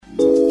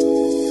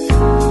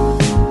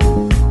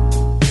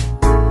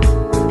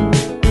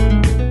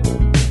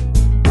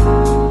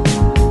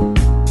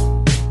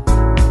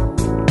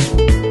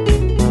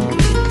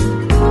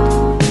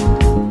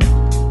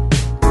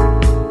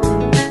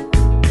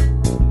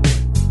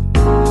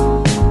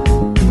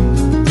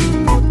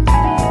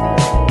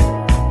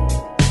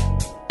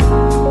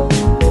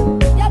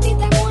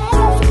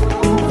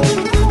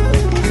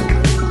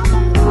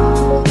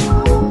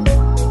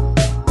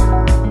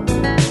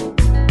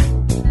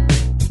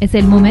Es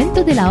el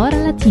momento de la Hora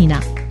Latina.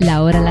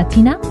 La Hora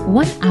Latina,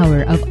 1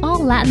 hour of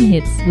all Latin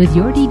hits with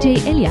your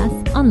DJ Elias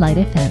on Light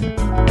FM.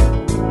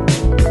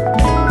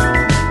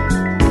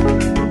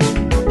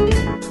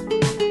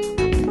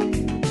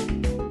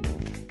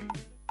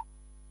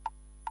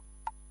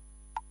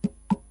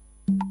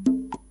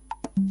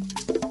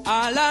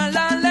 Ah, la,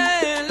 la, le,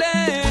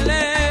 le,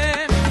 le.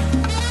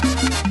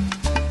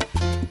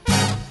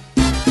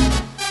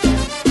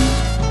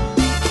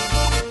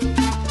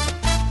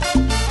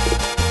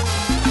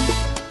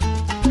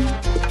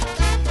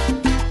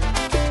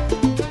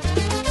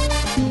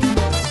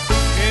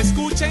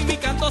 Escuchen mi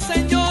canto,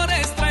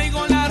 señores,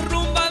 traigo la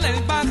rumba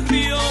del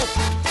barrio.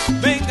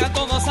 Vengan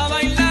todos a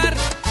bailar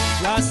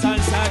la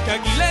salsa que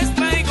aquí les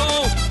traigo.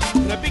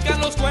 Repican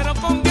los cueros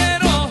congueros.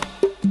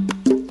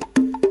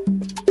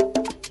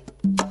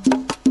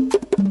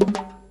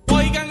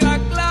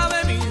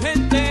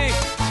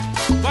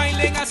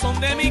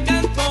 De mi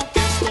canto, que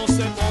esto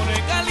se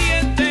pone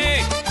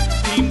caliente,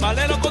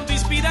 timbalero con tu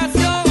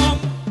inspiración.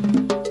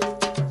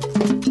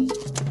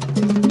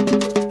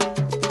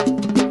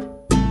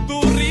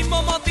 Tu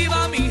ritmo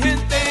motiva a mi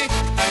gente,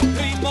 al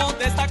ritmo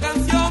de esta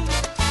canción.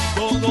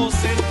 Todos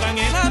entran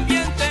en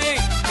ambiente,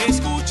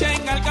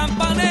 escuchen al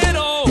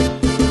campanero.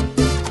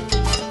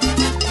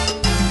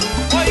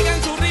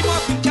 Oigan su ritmo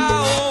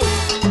afincao,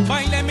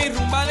 baile mi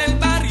rumba del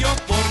barrio,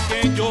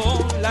 porque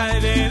yo la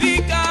he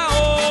dedicado.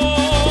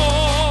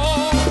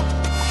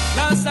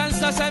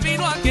 Se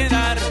vino a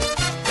quedar,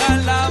 ya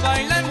la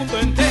baila el mundo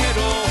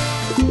entero.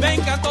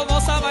 Vengan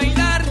todos a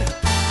bailar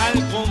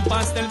al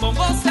compás del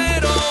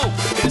bongocero.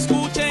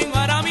 Escuchen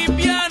ahora mi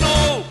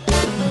piano.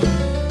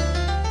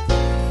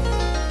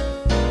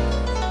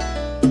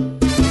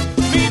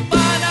 Mi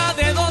pana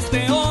de 2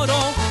 de oro,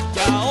 y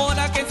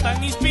ahora que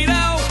están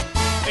inspirados,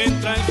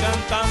 entra el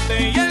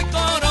cantante y el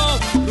coro.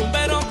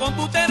 Rumbero con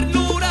tu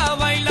ternura,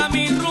 baila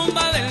mi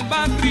rumba del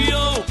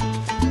barrio.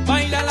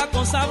 Bailala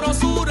con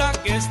sabrosura,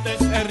 que este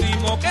es el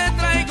ritmo que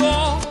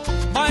traigo.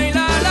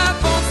 Bailala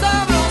con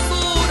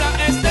sabrosura,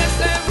 este es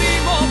el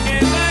ritmo que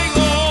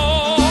traigo.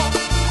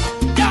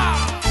 ¡Ya!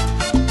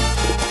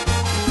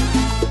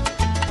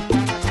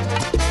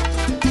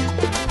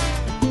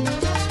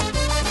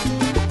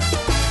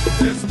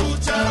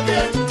 Escucha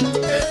bien,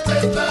 esta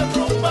es la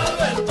rumba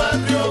del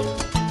barrio.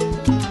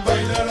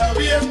 Bailala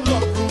bien,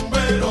 los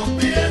rumberos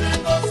vienen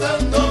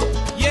gozando.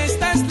 Y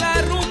esta es la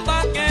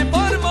rumba que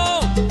formó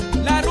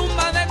la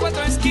rumba de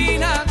 4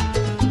 esquinas.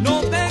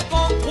 No te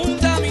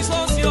confundas.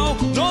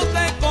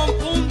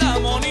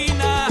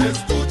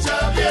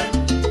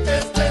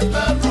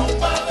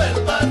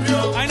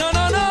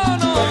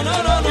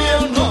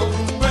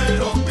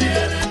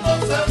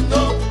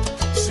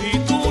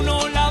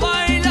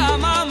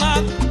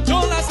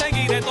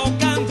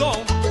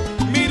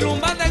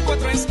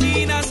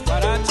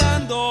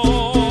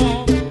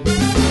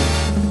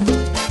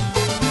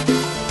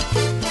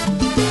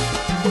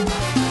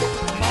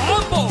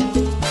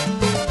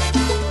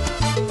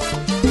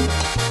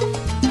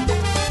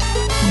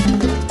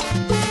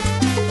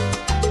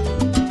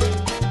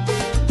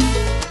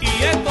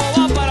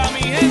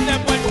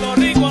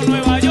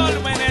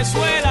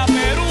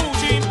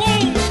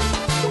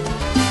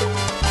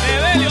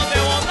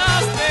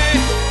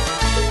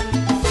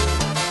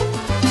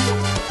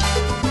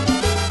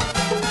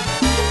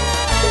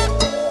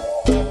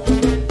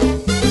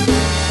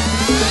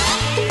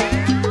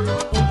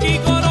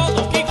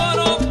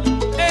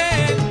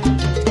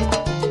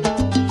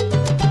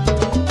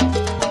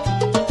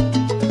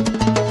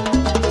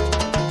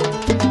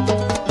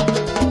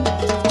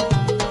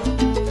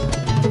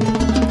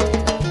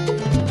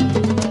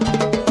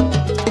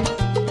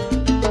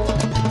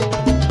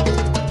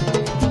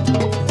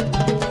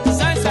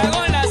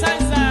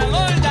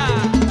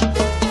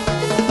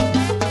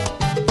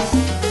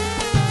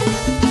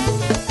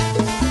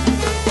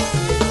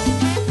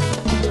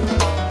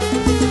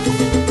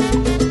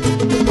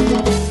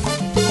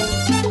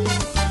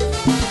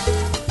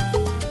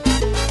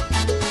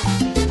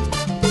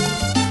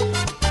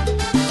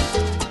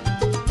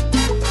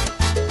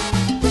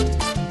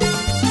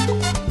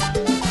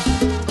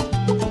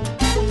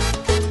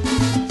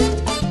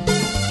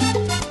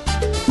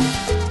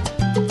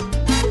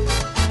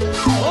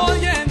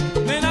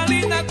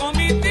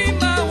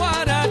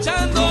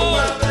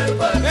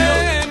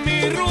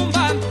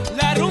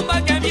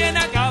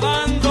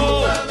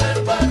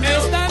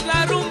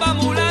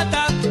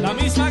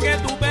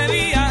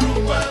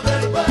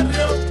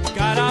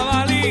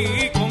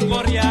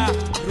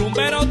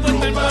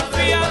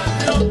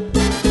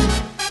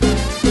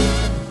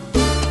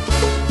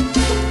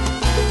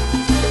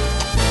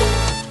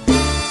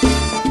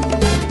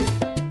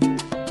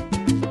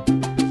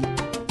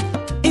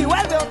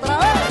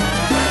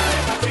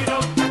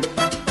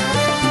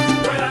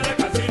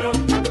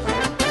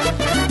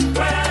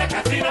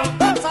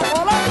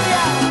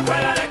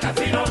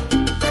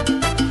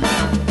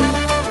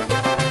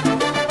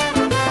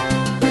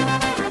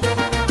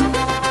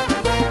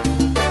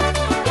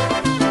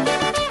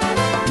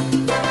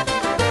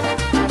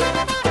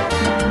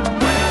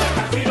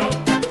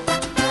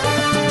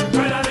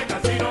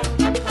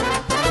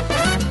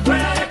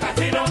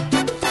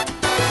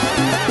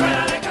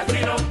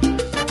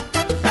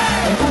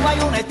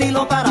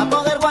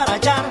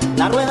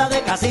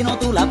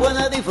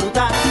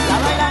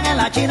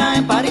 China,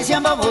 en París y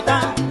en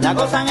Bogotá, la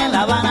gozan en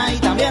La Habana y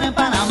también en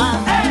Panamá.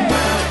 ¡Hey!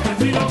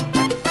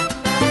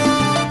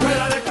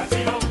 Fuera de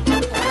casino,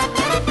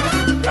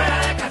 fuera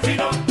de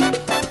casino,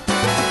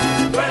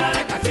 fuera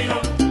de casino.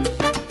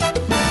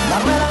 La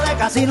rueda de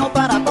casino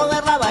para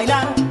poderla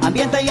bailar,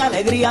 ambiente y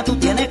alegría tú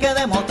tienes que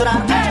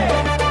demostrar. ¡Hey!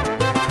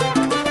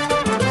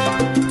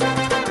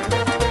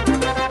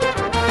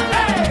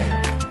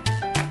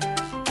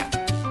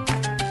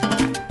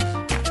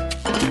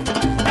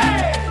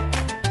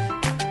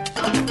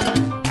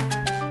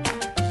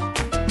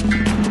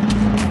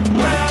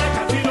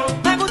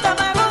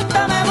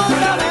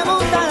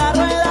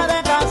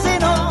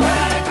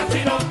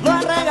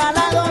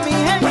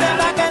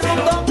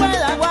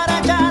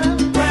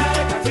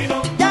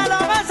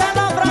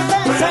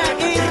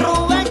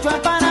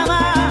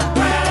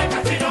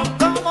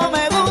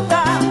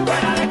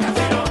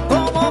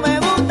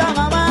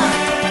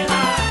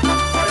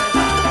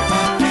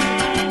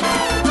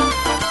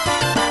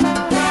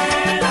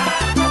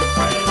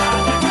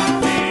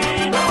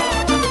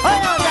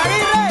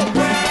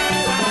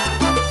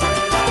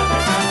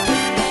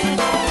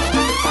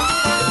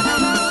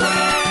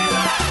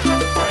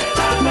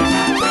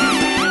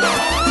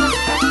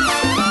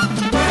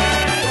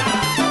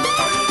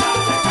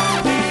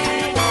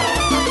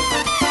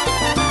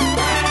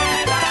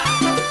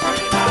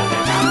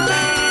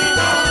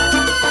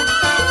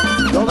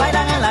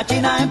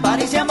 China, en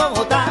París y en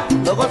Bogotá,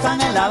 lo gozan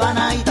en La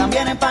Habana y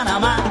también en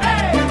Panamá.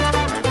 ¡Hey!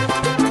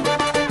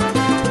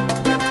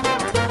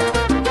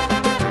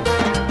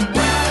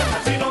 Fuera de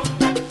casino,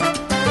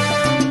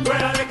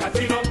 fuera de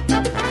casino,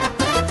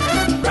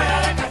 fuera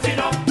de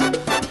casino,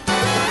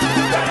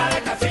 fuera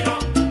de casino.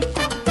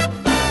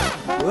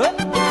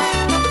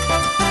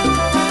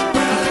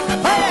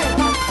 ¡Hey!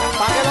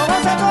 Para que lo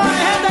goce toda mi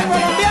gente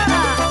colombiana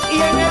y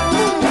en el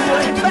mundo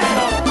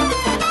entero.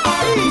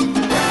 ¡Ahí!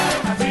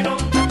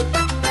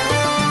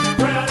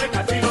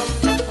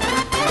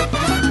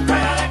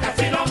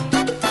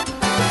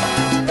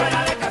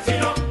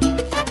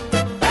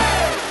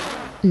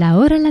 La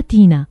Hora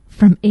Latina,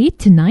 from 8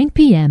 to 9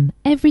 p.m.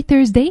 every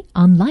Thursday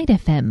on Light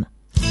FM.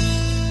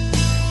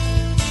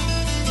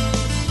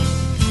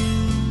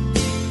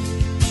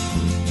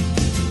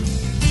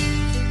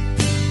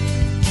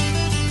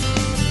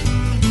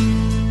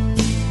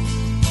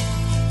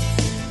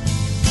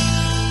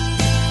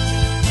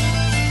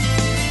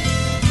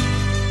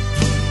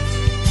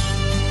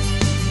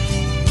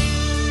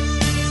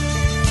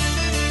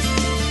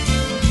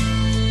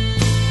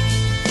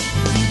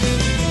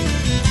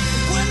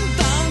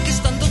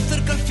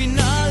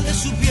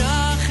 Su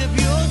viaje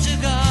vio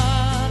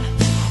llegar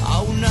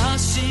a una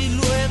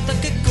silueta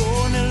que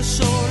con el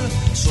sol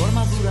su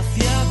armadura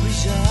hacía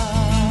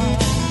brillar.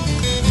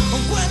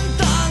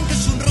 Cuentan que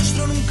su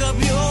rostro nunca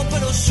vio,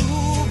 pero su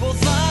voz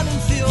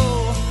anunció: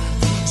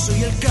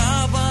 soy el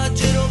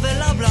caballero de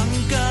la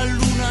blanca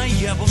luna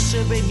y a vos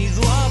he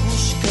venido a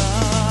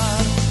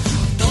buscar.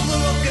 Todo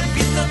lo que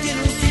empieza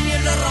tiene un fin y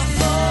es la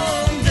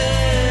razón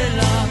de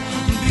la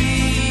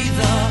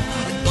vida.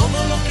 Todo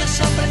lo que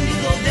has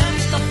aprendido de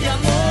amistad y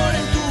amor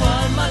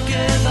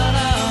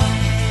quedará.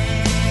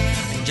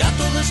 Ya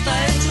todo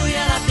está hecho y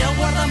ahora te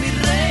aguarda mi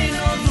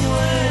reino.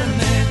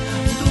 Duerme,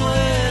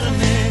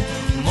 duerme,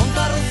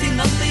 monta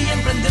Rocinante y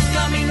emprende el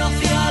camino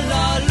hacia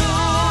la luz.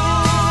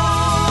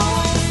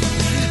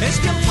 Es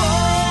tiempo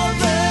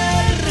de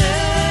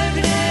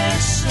regresar.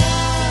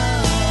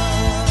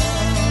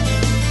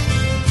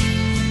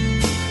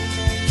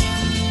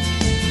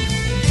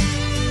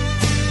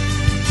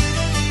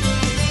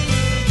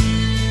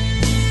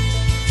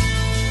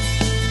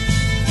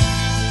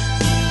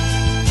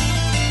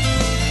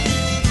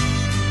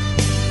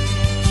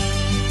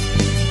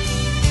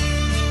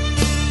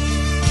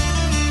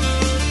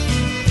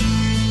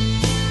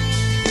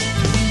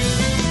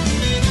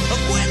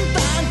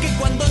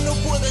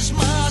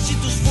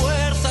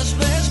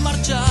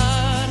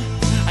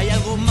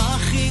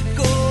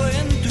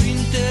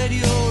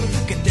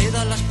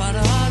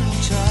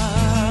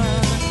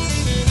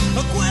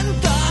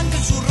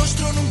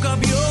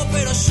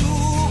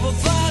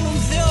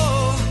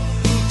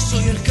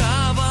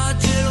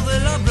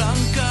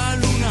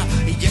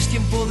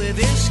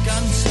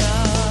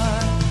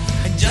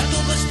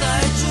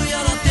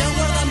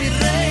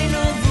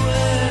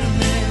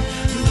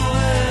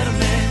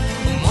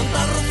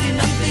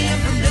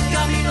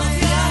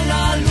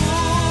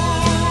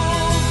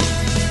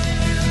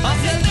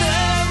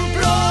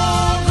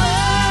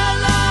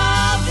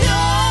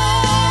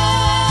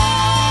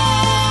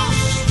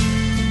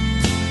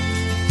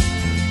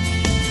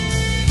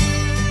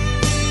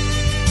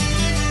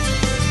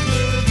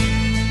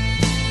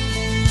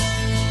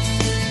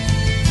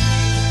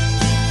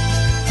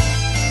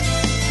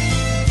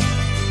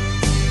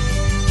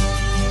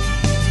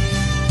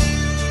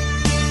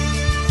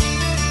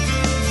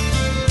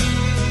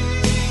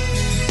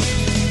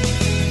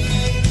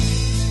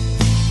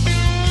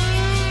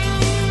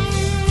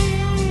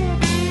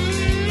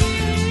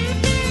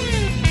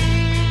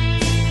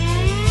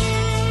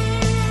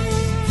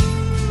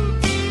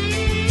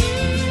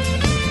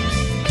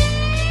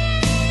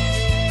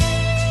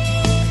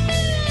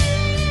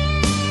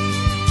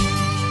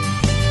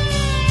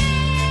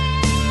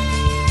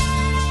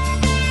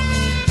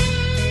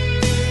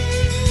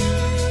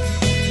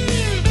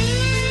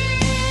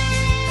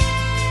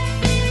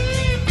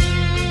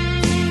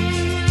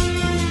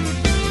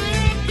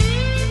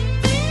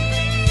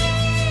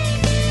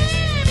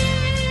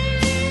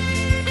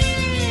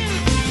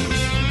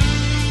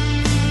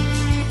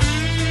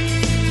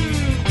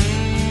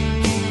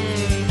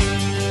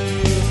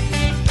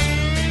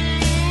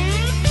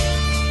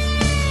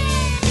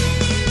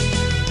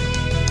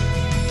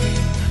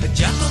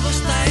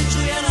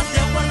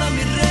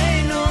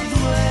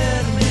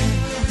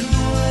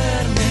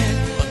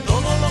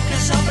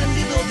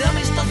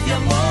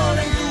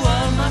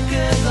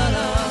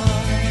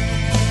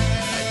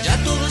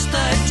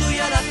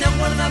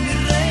 mi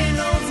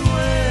reino,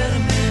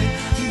 duerme,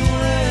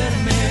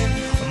 duerme.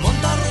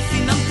 Monta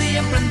Rocinante y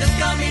emprendes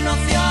camino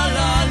hacia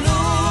la luz.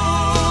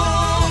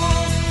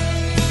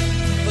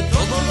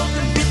 Todo lo que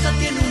empieza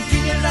tiene un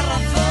fin y es la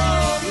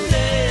razón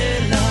de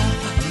la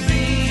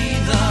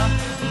vida.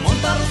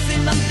 Monta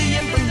Rocinante y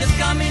emprendes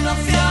camino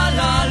hacia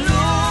la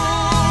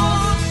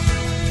luz,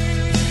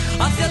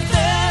 hacia el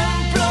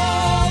templo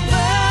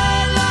de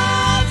la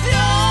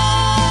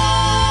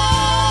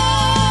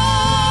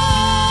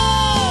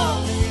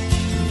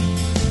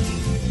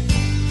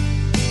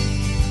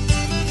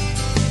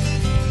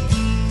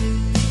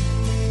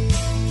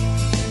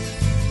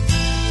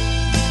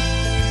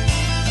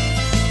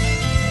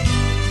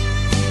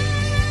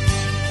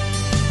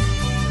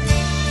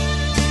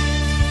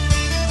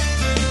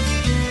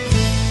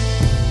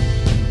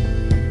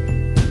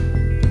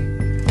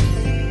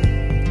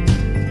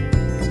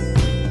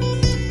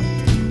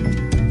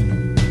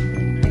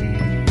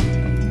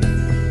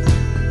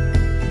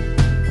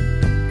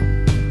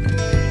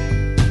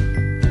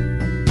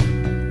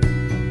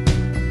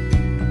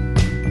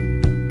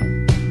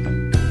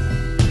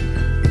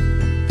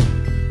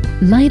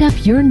Light up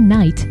your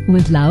night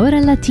with La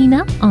Hora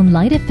Latina on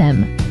Light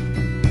FM.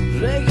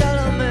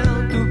 Regálame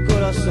tu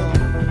corazón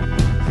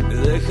y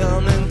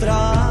déjame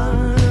entrar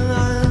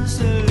a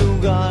ese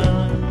lugar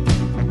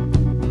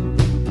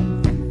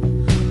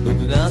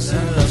donde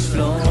nacen las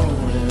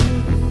flores,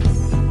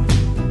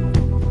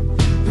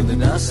 donde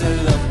nace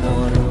el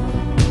amor.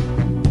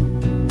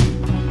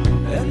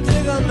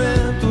 Entrégame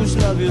tus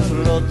labios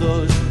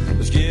rotos,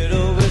 los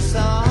quiero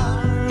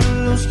besar,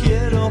 los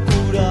quiero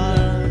curar.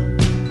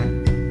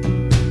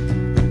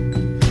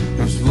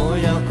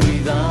 Voy a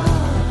cuidar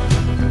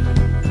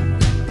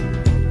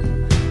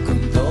con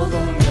todo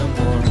mi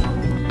amor.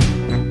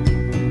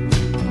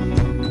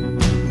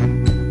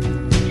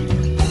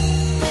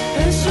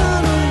 Es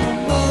solo el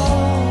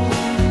amor,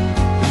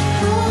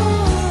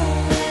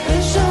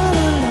 es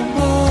solo el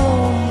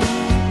amor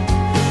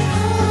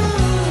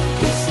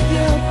que se te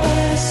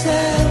aparece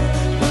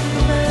cuando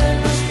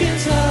menos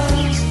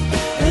piensas.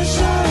 Es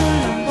solo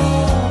el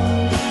amor,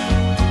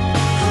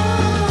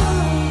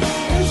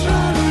 es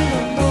raro el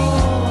amor.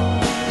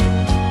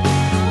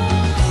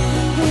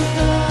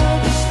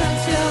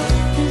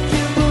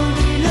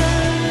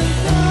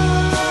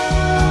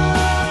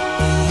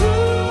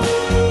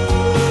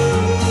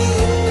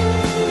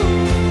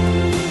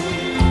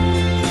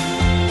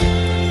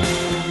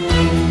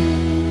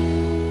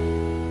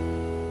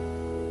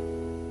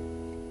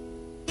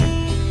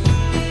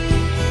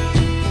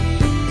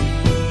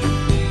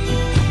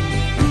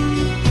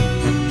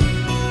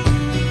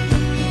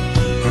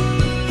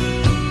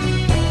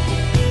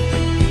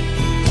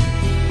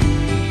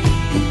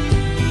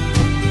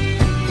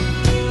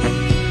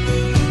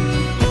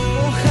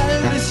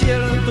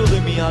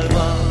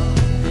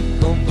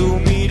 Con tu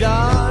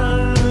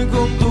mirar,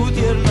 con tu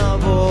tierna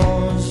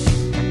voz,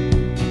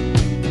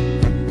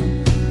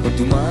 con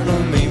tu mano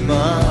en mi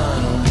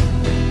mano,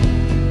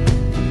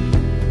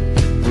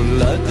 por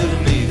la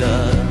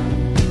eternidad.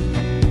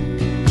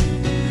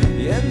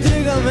 Y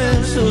entrégame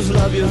esos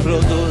labios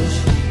rotos,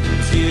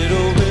 los quiero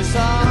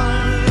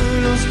besar,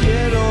 los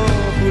quiero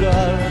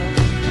curar,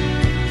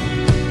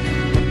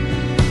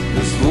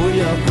 los voy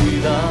a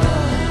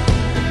cuidar.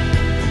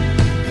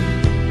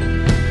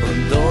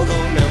 Todo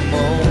mi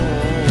amor.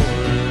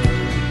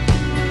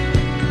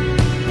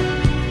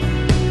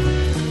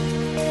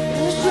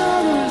 Es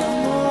raro el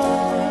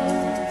amor,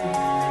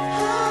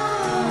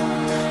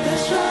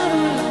 es raro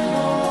el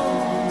amor,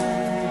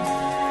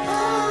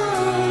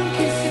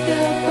 que se te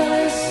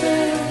aparece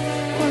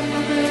cuando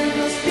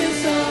menos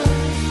piensas.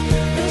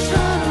 Es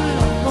raro el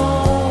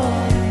amor,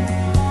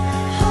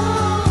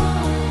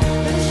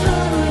 es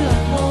raro el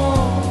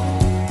amor.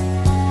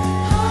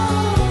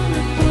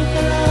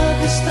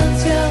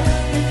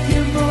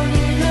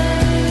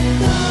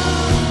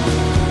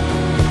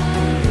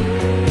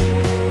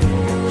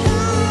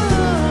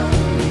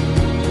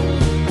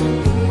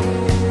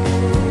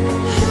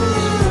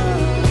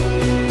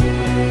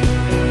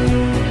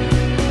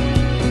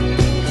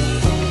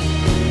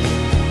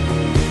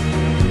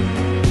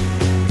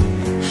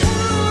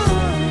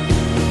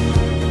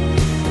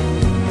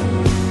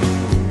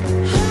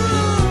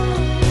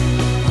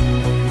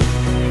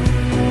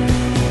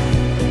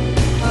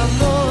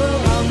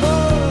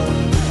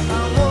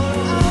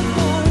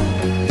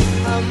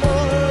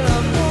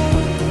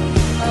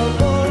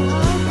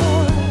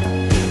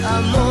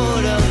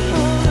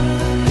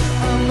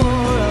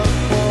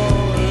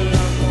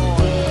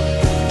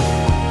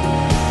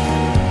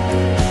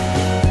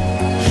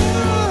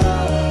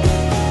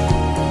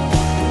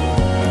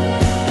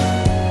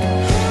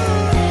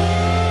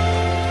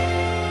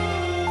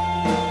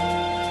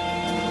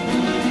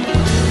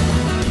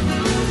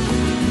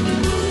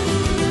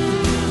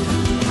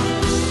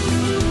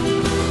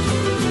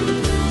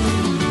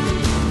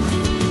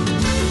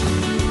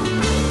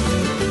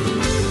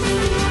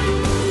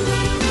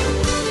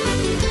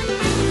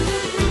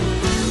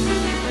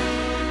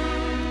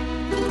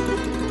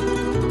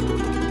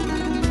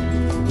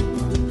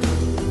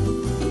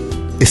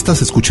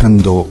 Estás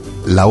escuchando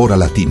La Hora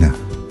Latina,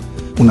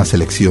 una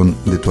selección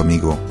de tu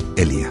amigo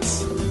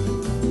Elías.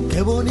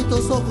 Qué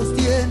bonitos ojos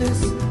tienes,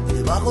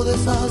 debajo de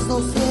esas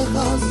dos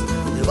cejas,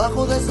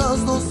 debajo de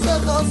esas dos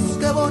cejas,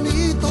 qué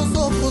bonitos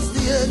ojos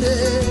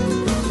tienes.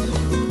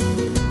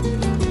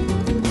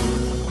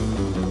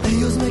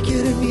 Ellos me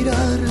quieren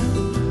mirar,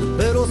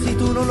 pero si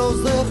tú no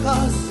los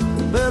dejas,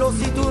 pero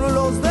si tú no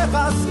los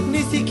dejas,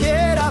 ni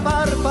siquiera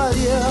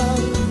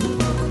parpadear.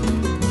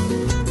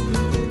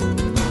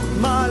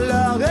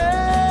 Malagueña,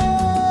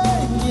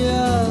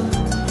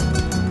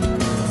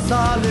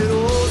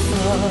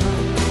 salerosa,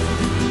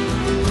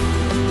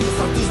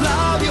 besar tus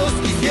labios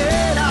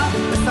quisiera,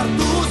 besar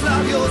tus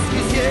labios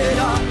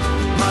quisiera,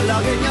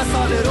 malagueña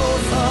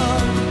salerosa,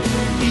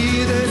 y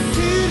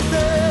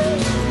decirte,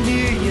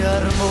 niña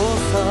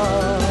hermosa.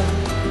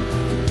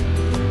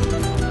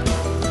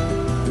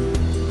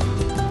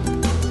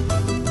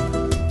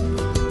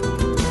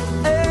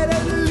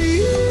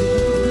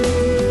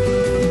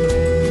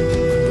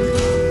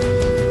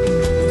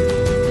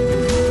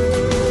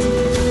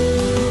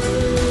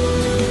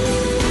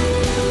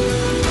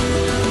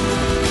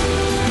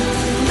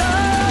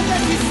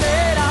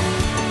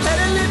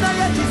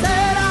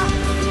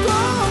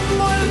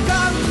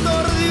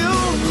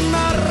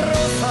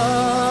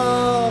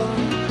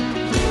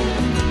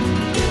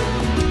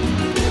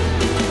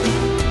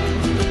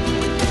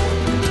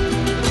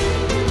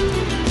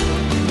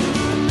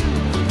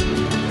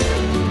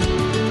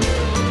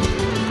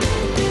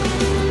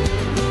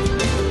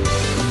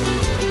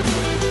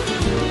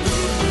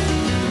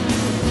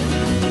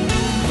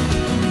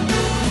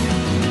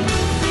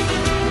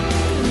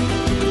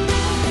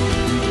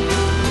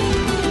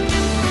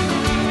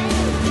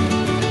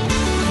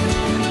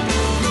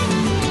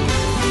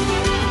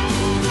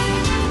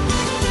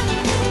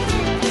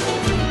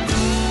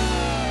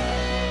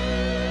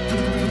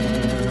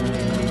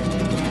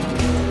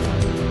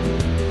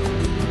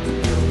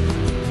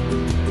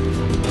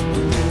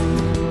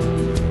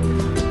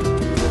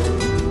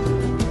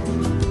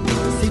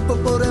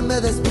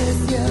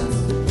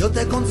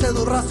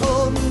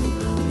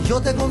 Yo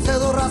te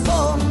concedo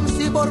razón,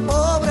 si por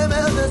pobre me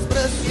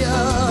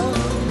desprecias.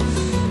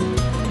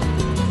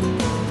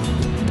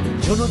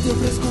 Yo no te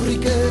ofrezco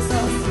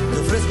riquezas, te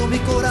ofrezco mi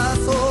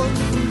corazón,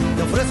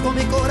 te ofrezco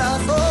mi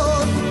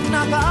corazón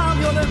a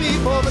cambio de mi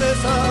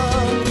pobreza.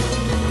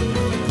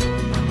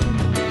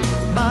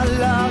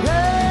 Malagueña,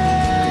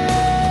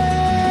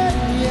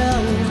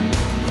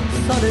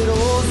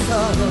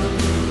 salerosa,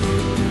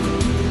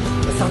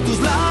 besar tus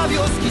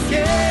labios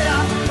quisiera,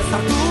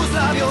 besar tus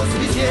labios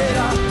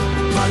quisiera,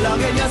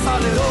 malagueña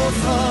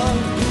salerosa,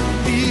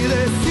 y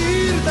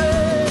decirte,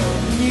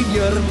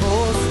 niña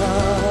hermosa.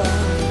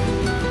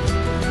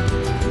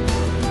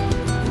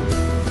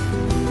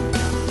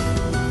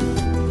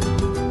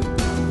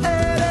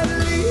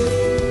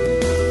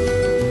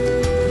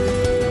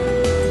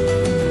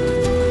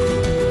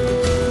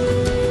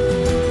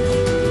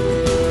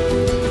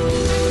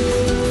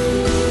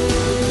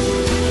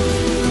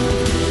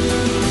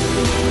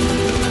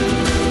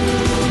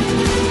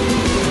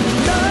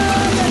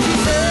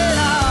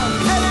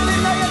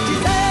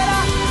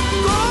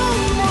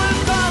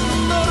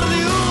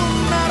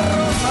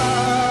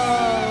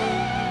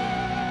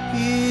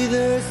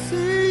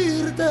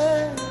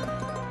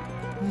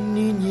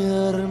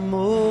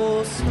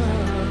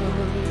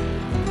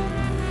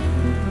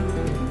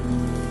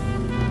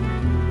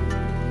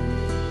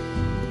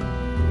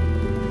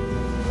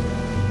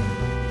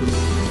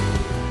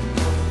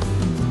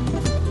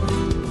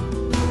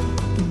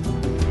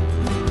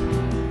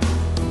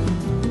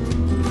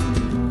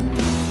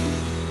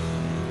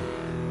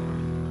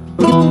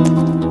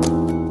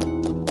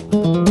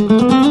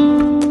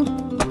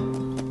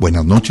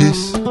 Buenas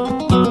noches,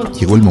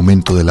 llegó el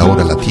momento de la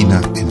Hora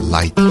Latina en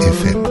Light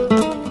FM.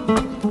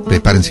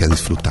 Prepárense a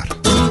disfrutar.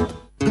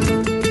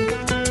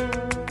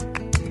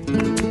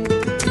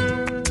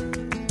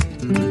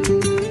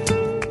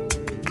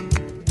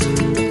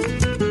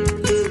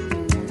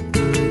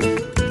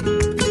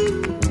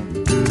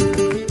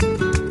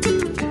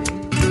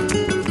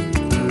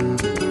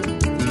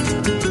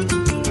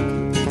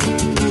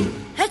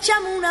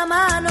 Échame una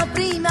mano,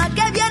 prima,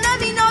 que viene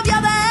mi novia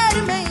a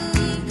verme.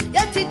 Y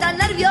estoy tan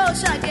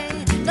nerviosa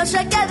que no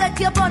sé qué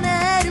vestido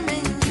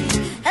ponerme.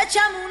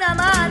 Échame una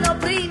mano,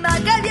 prima,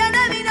 que viene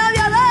mi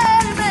novia a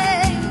verme.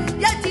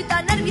 Y estoy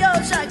tan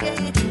nerviosa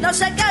que no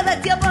sé qué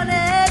vestido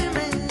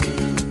ponerme.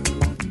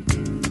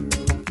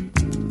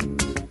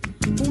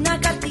 Una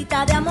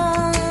cartita de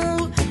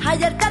amor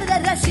ayer tarde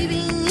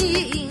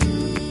recibí,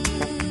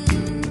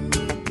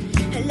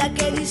 en la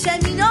que dice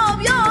mi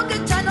novio que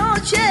esta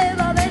noche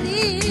va a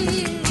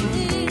venir.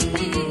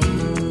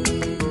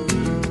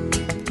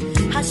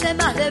 Hace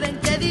más de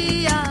 20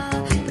 días,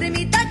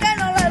 primita, que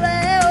no le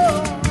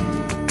veo.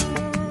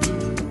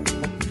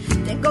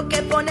 Tengo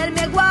que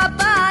ponerme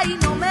guapa y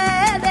no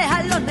me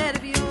dejan los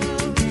nervios.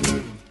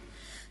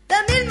 De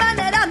mil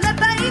maneras me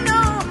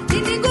peino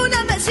y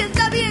ninguna me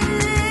sienta bien.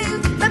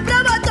 Me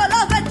pruebo todos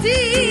los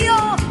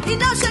vestidos y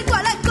no sé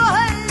cuál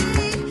escoger.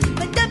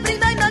 Vente,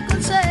 prima, y me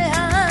aconseja.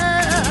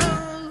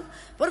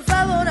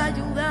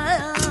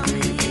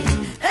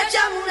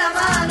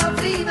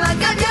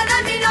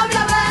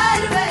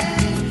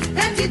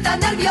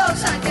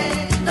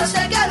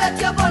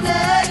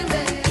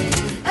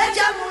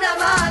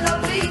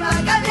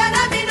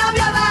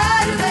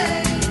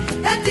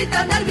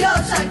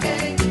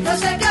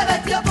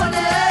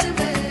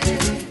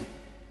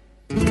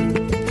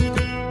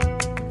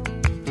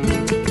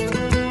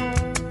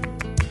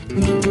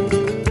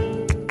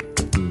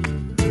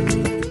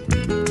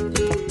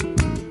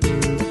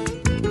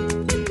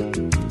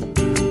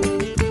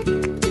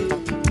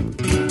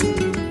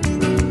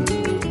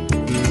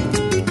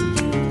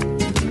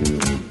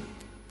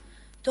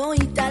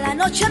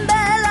 noche en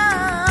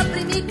vela,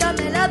 primica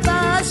me la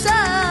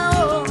pasa,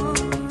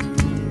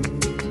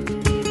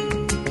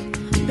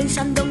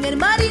 pensando en el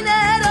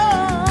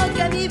marinero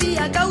que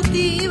vivía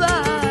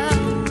cautiva,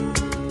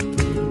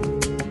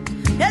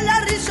 en la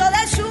risa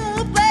de su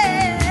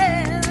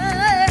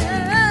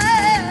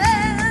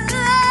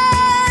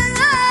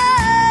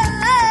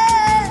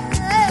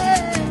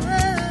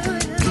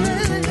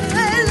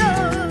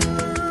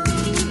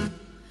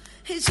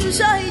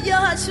sus ojillos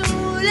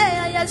azules,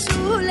 ay,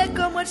 azules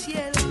como el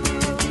cielo.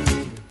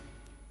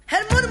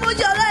 El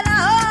murmullo de la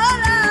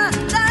ola,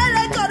 el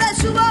eco de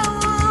su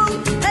voz,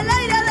 el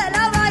aire de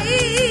la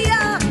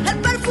bahía, el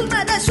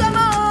perfume de su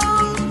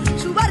amor.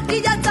 Su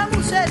barquilla está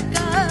muy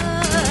cerca,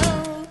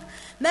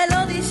 me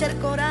lo dice el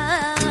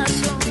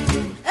corazón.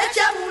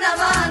 Échame una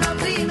mano,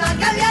 prima,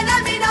 que viene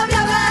mi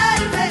novia a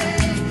verme.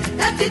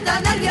 Estoy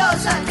tan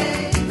nerviosa que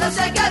no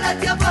sé qué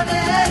vestido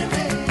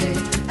ponerme.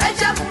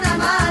 Échame una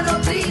mano,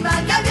 prima,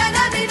 que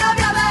viene mi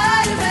novia a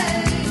verme.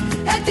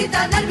 Estoy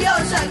tan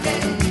nerviosa que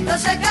no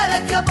sé qué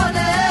vestido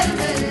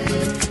ponerme.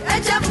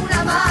 Échame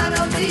una mano,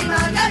 prima,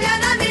 que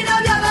viene mi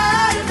novia a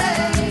verme.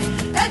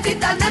 Estoy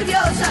tan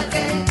nerviosa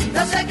que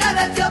no sé qué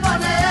vestido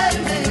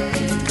ponerme.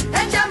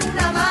 Échame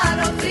una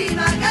mano,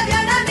 prima, que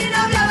viene mi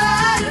novia a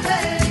verme.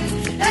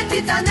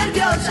 Estoy tan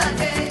nerviosa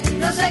que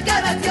no sé qué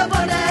vestido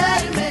ponerme.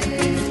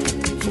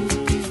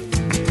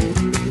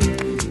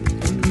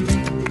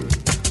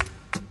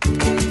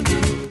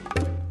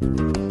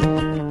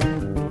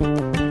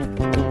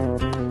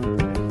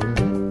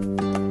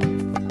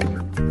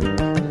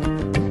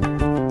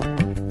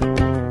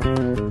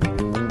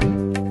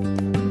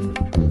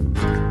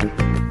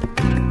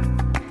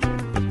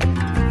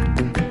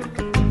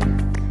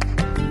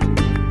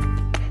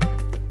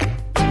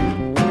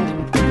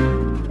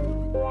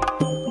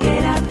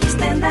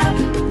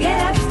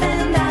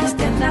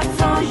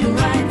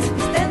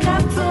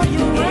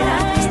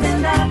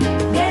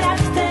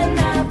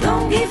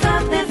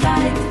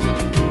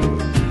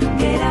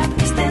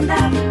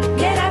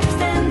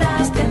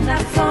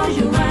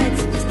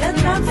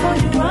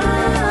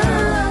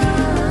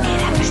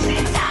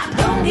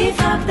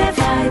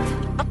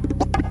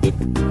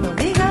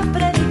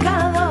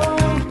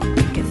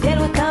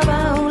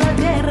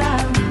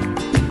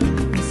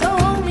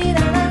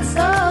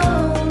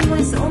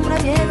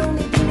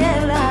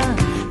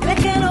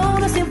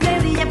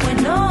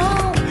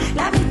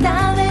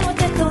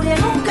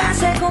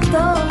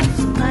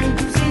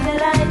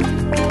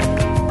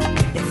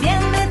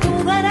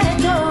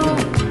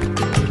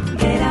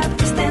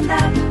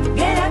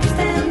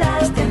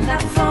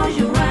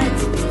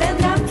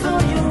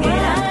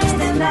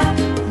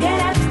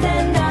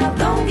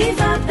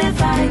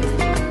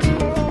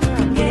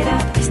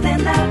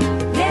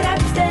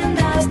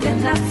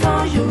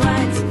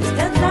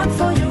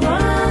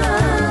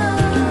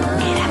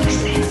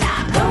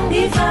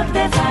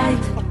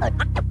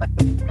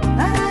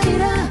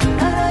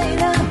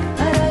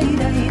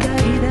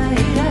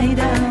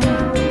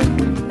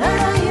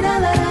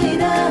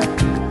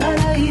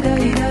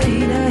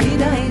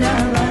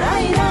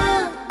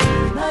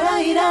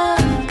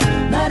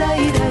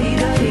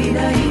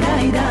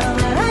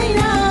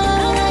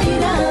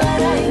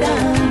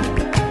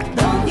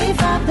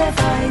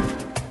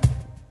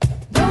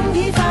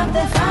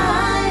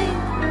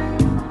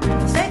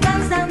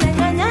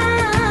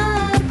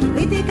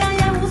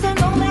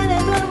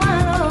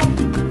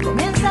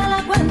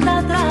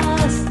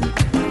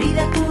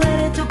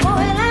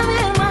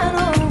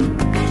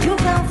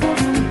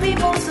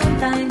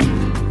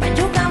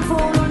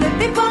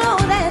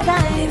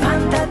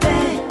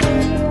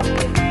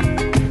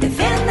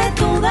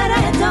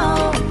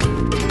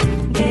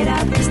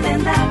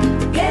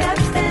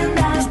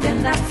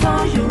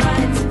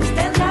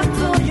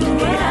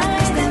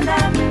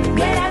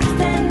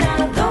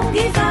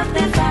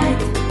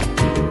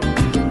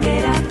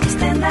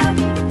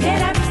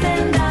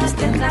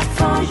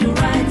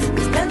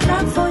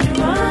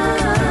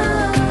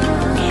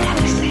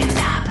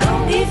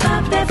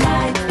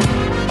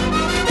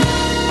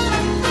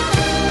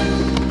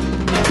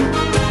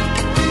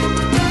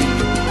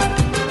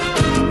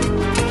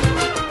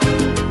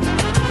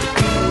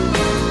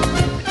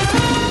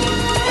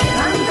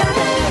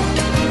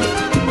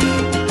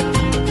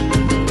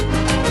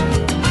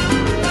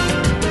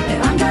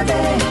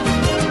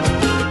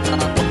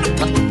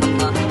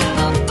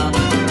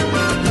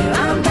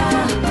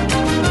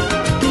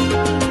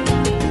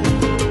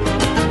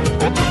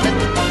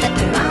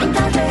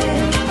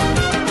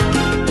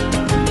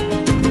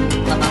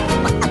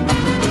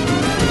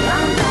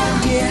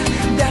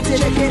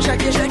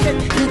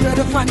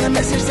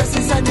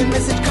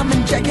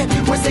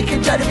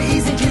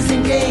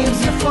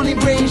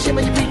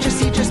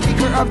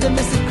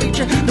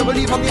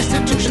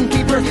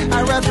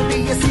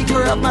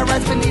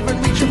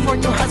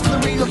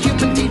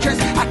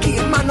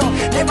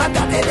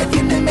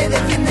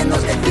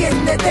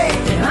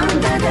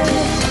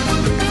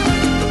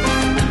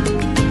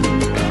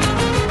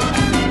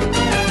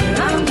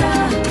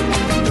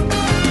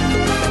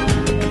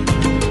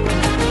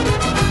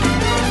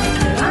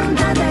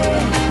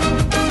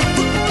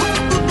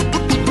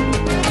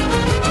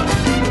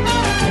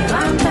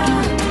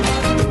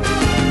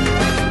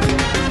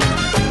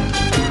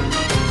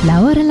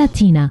 La Hora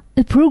Latina,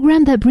 a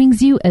program that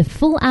brings you a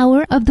full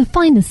hour of the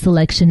finest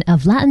selection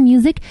of Latin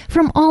music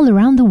from all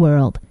around the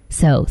world.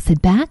 So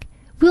sit back,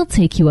 we'll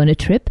take you on a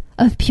trip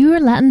of pure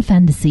Latin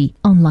fantasy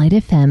on Light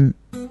FM.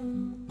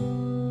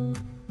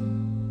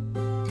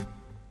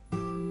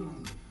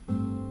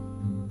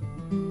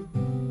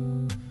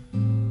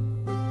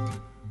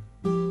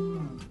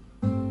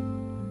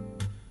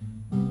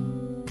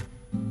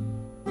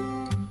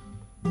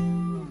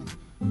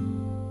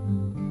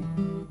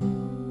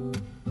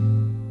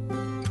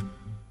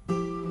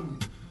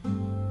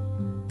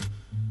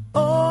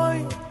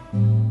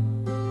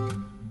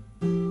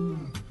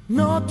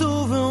 No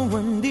tuve un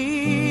buen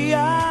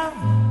día.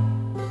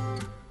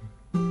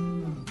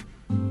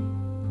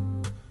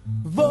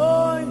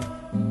 Voy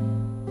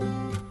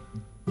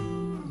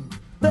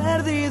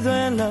perdido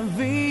en la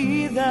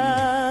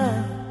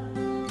vida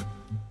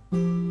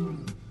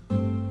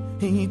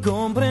y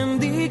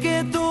comprendí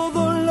que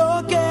todo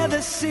lo que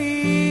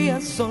decía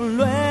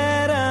solo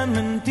eran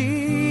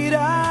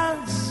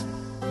mentiras,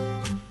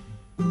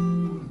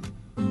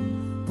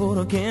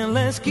 porque en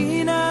la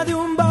esquina de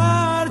un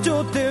bar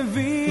yo te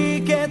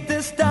vi que te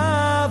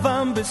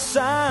estaban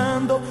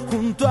besando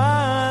junto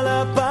a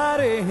la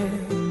pared.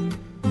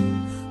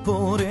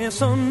 Por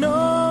eso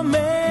no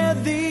me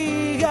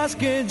digas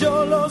que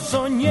yo lo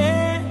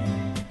soñé,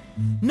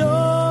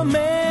 no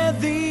me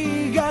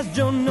digas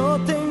yo no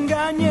te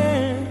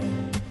engañé,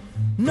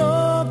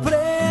 no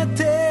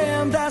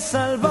pretendas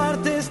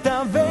salvarte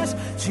esta vez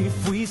si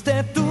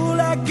fuiste tú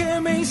la que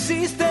me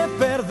hiciste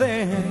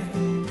perder.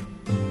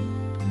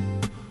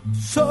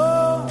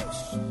 Sos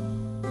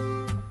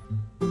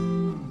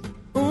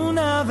un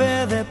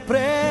ave de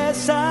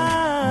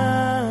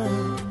presa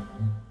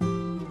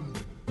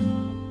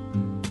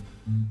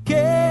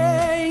que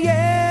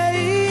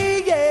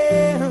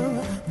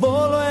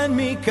voló en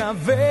mi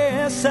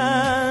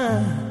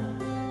cabeza.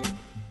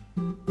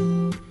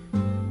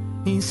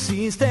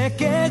 Hiciste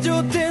que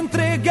yo te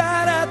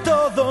entregara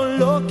todo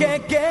lo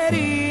que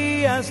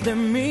querías de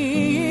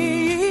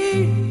mí.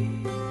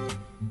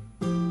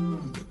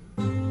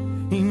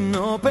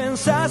 No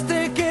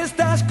pensaste que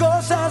estas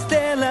cosas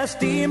te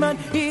lastiman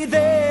y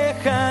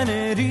dejan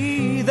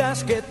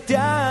heridas que te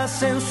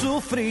hacen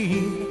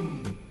sufrir.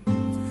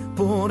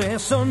 Por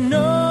eso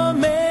no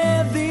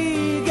me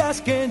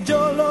digas que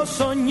yo lo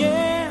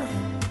soñé,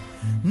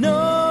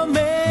 no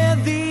me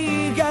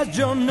digas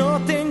yo no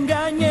te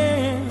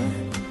engañé,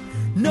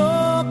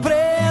 no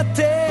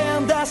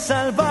pretendas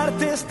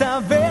salvarte esta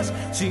vez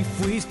si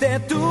fuiste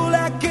tú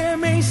la que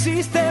me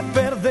hiciste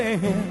perder.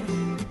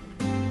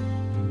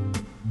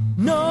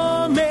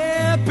 No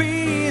me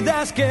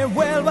pidas que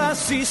vuelvas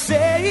si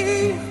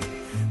sé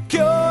que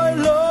hoy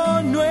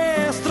lo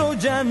nuestro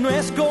ya no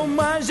es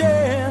como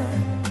ayer.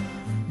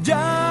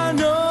 Ya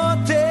no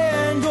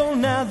tengo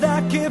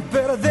nada que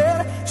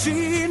perder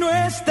si no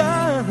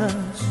estás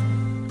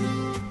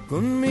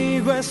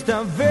conmigo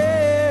esta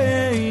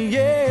vez.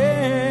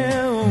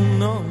 Yeah. Oh,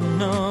 no,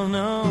 no,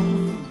 no,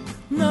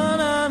 no,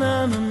 no,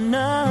 no, no,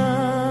 no.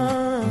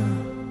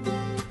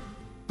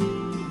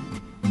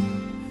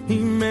 Y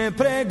me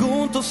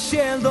pregunto si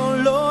el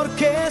dolor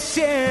que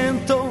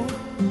siento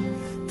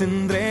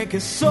tendré que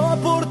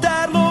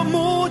soportarlo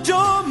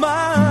mucho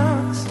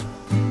más.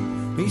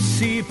 Y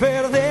si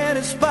perder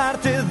es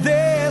parte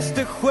de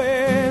este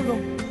juego,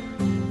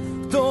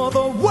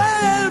 todo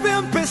vuelve a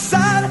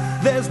empezar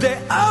desde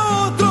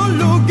otro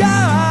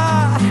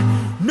lugar.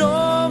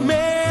 No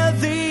me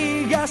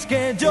digas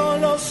que yo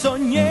lo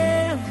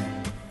soñé,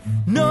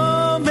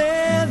 no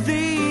me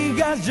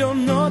digas yo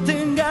no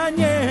te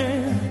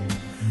engañé,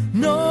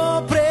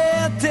 no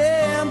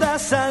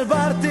pretendas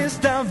salvarte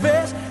esta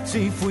vez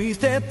si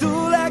fuiste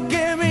tú la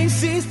que me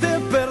hiciste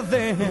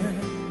perder.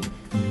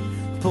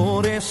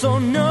 Por eso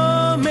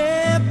no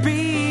me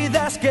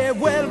pidas que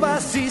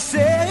vuelvas si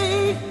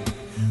sé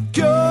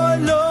que hoy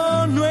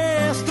lo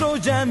nuestro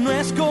ya no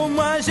es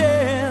como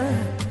ayer.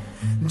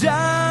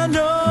 Ya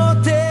no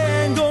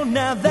tengo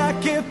nada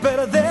que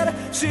perder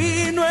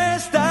si no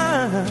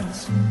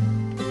estás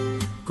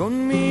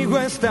conmigo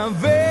esta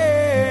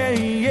vez.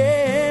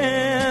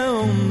 Yeah.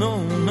 Oh, no,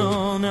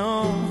 no,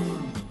 no,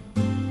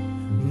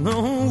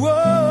 no,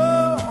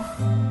 whoa,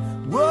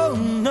 whoa,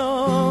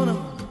 no, no,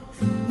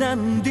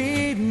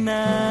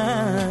 nandina.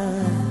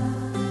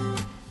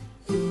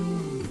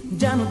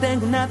 Ya no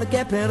tengo nada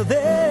que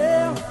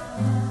perder.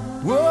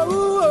 Whoa,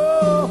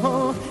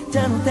 whoa,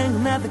 ya no tengo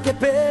nada que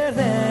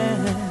perder.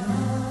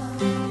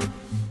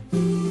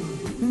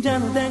 Ya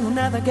no tengo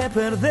nada que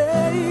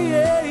perder.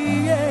 Yeah,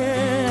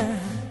 yeah.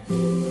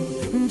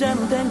 Ya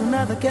no tengo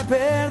nada que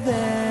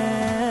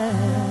perder.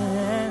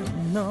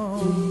 No,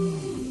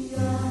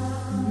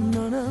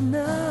 no, no, no.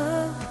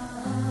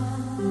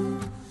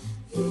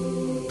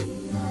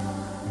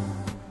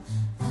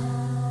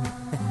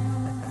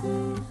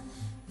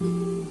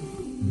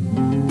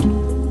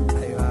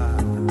 Ahí va.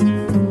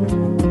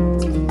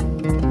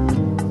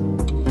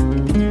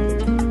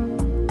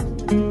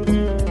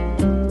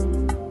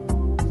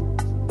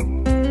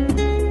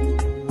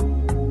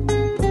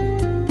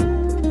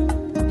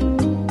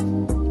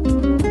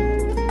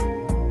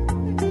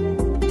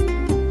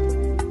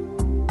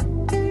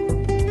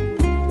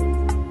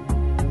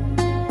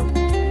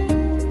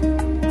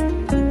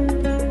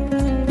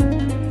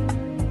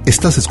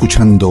 Estás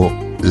escuchando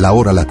La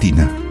Hora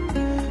Latina,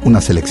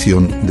 una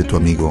selección de tu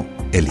amigo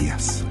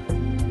Elías.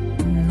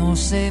 No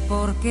sé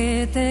por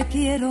qué te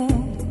quiero,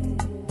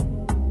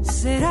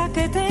 será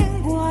que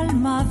tengo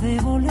alma de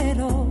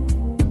bolero.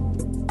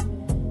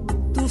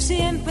 Tú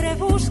siempre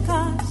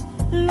buscas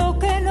lo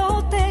que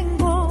no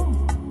tengo,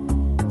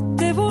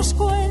 te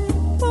busco en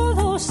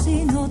todo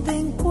si no te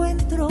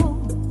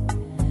encuentro.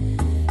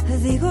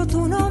 Digo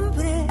tu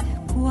nombre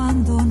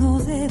cuando no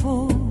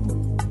debo.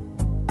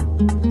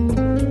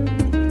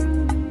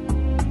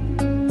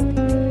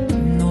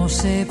 No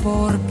sé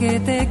por qué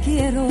te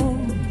quiero,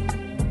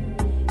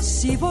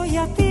 si voy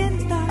a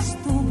tientas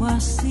tú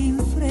vas sin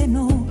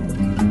freno.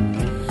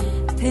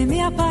 Te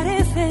me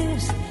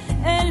apareces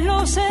en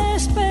los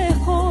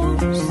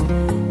espejos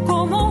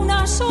como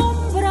una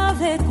sombra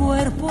de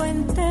cuerpo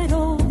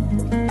entero.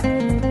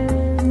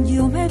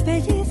 Yo me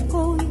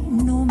pellizco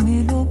y no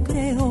me lo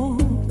creo.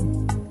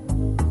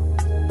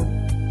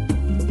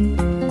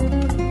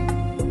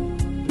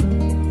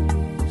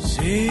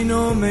 Si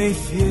no me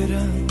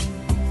hicieran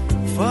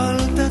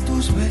falta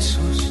tus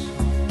besos,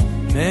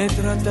 me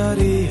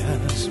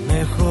tratarías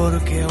mejor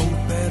que a un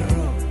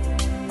perro.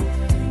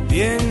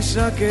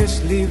 Piensa que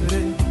es libre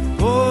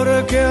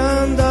porque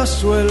anda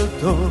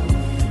suelto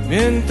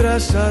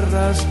mientras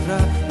arrastra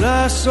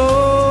la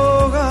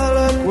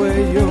soga al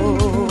cuello.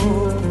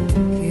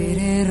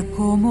 Querer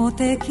como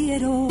te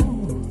quiero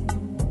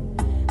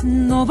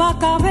no va a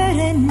caber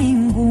en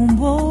ningún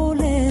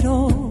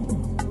bolero.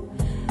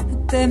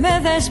 Te me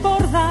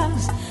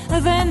desbordas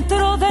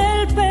dentro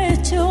del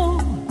pecho,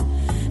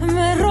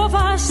 me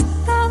robas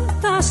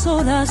tantas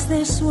horas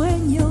de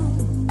sueño,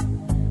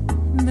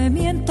 me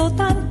miento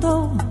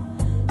tanto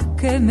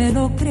que me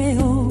lo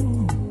creo.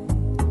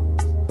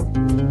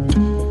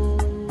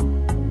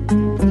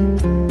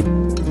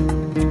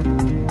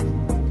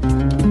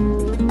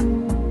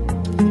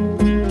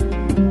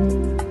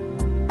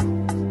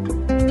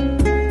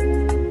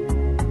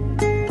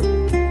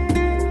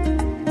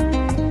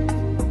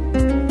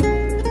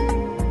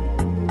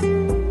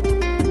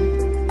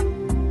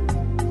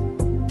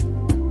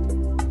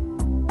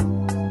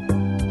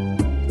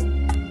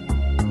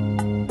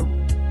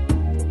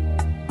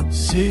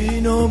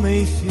 Si no me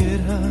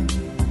hicieran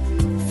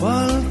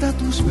falta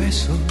tus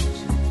besos,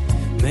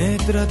 me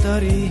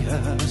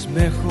tratarías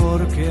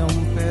mejor que a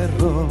un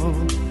perro.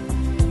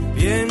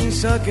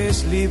 Piensa que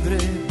es libre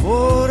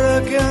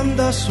porque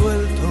anda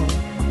suelto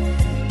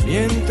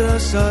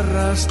mientras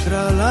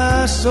arrastra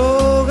la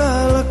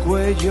soga al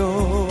cuello.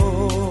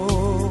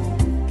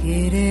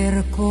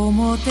 Querer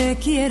como te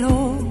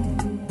quiero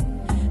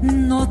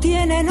no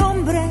tiene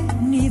nombre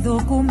ni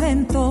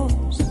documentos.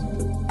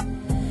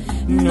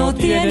 No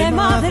tiene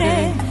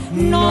madre,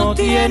 no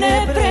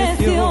tiene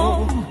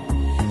precio.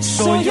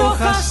 Soy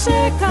hoja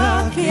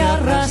seca que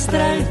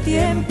arrastra el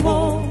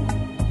tiempo,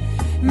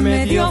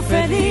 medio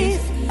feliz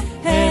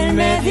en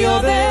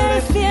medio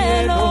del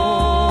cielo.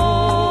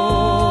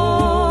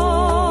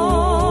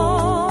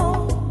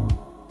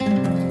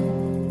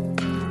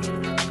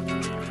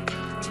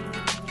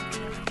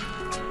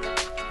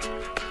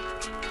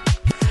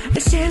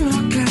 El cielo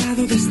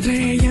aclarado de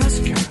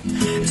estrellas,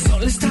 el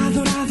sol está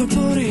dorado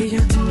por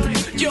ella.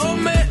 Yo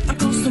me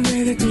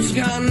acostumbré de tus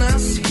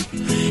ganas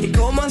y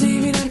cómo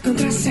adivinar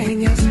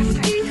contraseñas.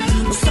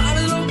 No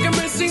sabes lo que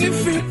me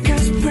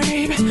significas,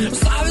 baby. No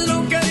sabes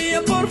lo que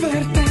haría por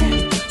verte.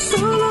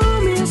 Solo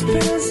mi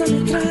esperanza me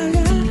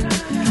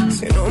traga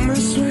si no me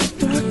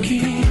suelto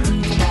aquí.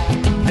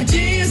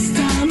 Allí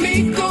está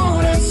mi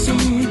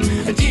corazón,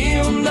 allí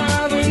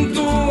ahondado en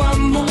tu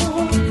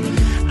amor.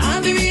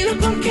 Adivina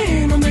por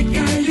qué no me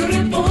callo,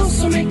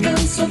 reposo, me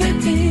canso de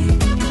ti.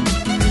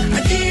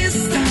 Allí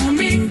está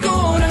mi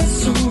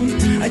corazón,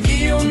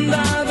 allí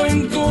ahondado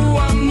en tu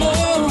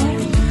amor.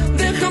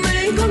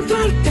 Déjame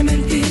encontrarte,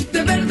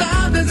 mentirte,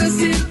 verdad es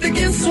decirte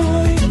quién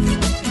soy.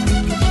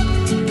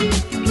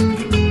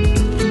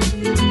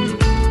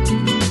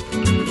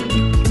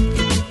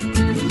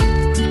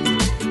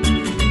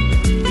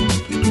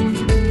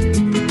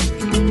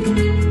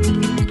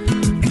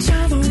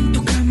 Echado en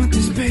tu cama te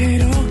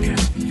espero,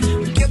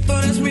 que tú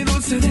eres mi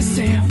dulce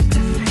deseo.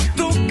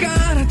 Tu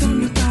cara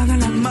atormentada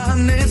al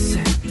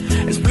amanecer,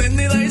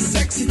 espléndida y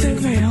sexy te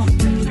veo.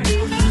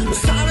 No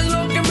sabes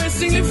lo que me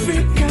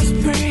significas,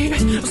 baby.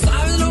 No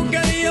sabes lo que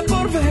haría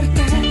por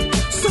verte.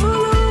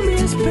 Solo mi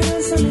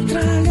esperanza me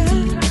traga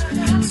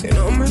si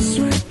no me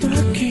suelto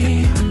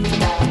aquí.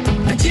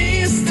 Allí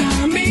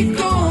está mi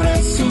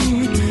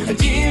corazón,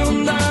 allí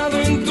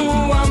ahondado en tu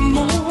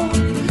amor.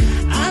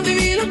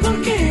 Adivina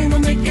por qué no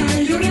me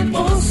callo,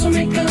 reposo,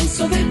 me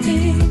canso de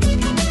ti.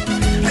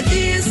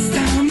 Allí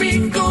está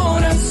mi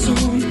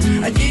corazón,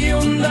 allí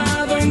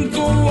ahondado en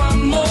tu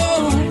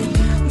amor.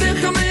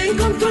 Déjame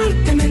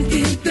encontrarte,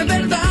 mentirte,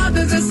 verdad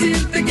es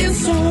decirte quién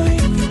soy.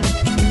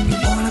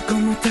 Hola,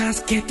 ¿cómo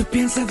estás? ¿Qué tú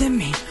piensas de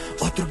mí?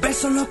 Otro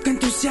beso loco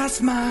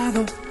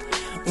entusiasmado,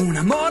 un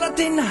amor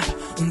atinado,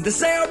 un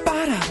deseo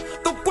para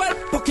tu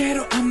cuerpo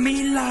quiero a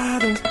mi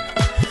lado.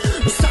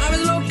 No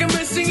sabes lo que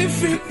me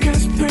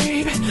significas,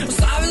 baby. No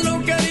sabes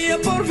lo que haría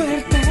por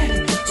verte.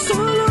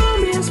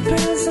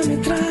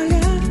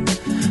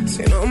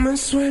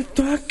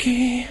 vuelto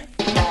aquí.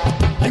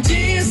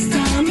 Allí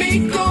está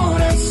mi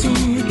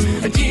corazón,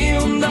 allí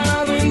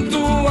hundado en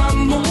tu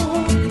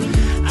amor.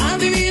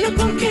 Adivina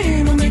por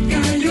qué no me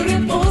callo,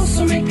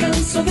 reposo, me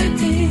canso de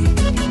ti.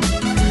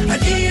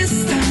 Allí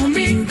está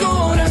mi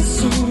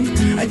corazón,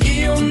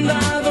 allí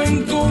hundado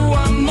en tu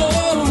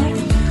amor.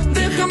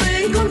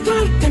 Déjame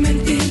encontrarte,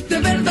 mentirte,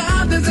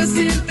 verdad es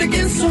decirte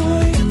quién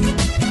soy.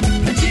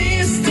 Allí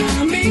está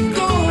mi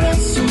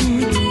corazón.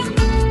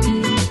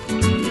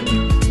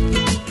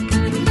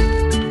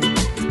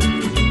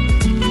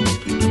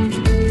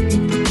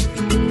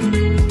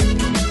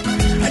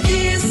 Allí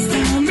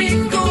está mi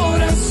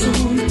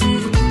corazón.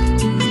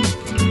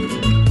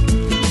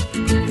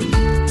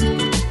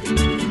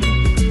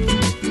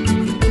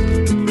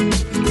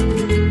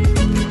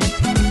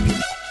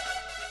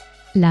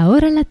 La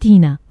Hora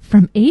Latina,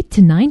 from 8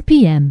 to 9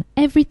 p.m.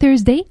 every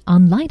Thursday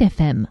on Light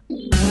FM.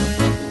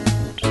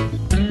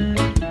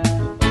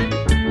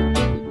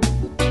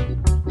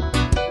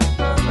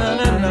 Na,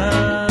 na, na.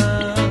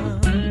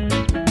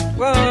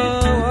 Whoa,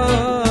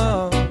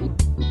 whoa.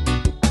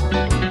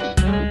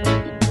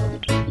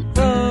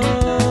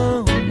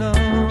 Oh, no.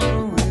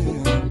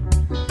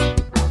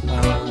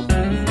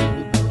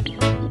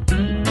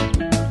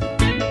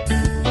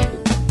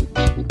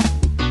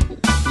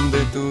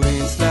 De tu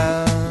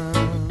isla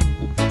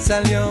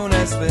salió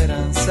una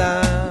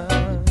esperanza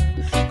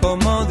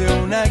como de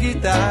una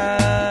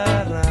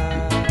guitarra,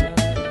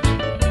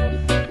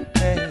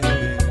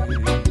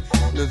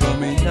 de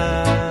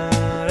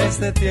dominar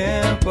este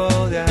tiempo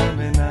de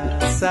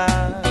amenaza.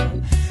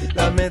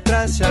 La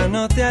metralla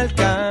no te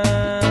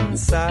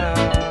alcanza.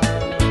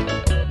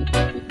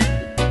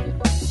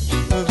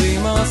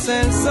 Vimos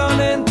el sol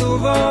en tu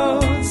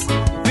voz,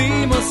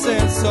 vimos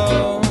el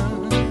sol,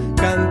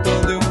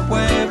 canto de un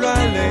pueblo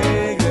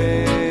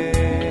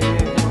alegre.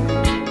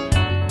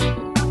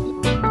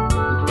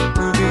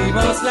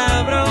 Vimos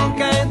la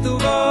bronca en tu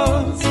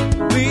voz,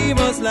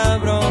 vimos la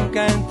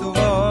bronca en tu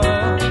voz,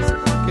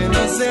 que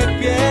no se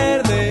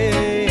pierde.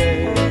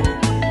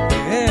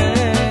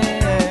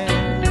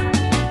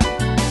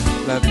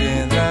 La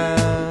piedra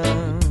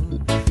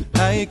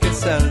hay que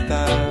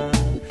saltar,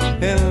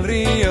 el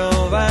río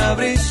va a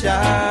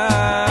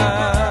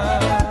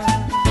brillar.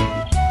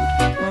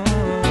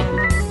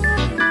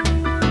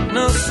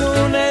 Nos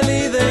une el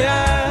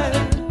ideal,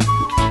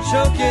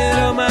 yo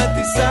quiero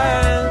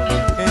matizar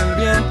el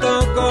viento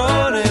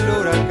con el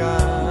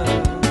huracán.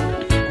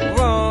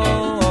 Oh,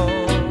 oh.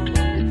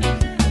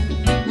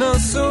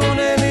 Nos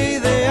une el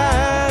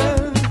ideal,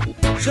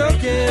 yo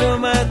quiero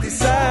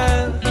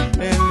matizar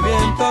el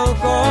viento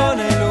con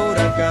el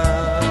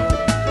huracán.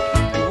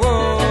 Oh, oh,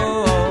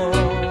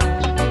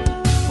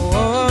 oh,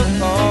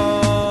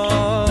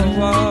 oh,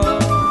 oh, oh.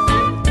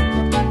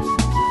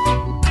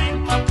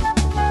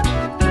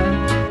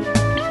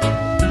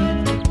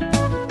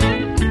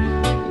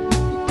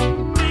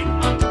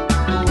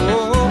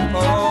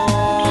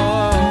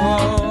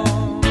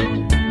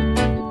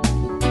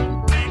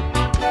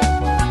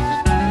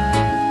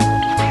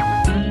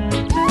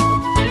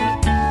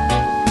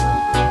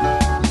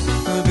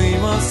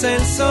 Vimos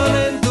el sol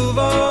en tu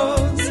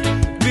voz,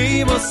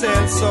 vimos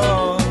el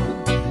sol,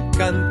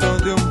 canto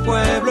de un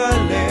pueblo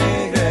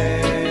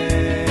alegre.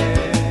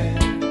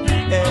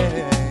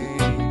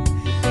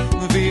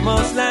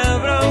 Vimos la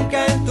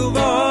bronca en tu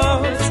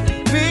voz,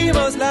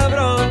 vimos la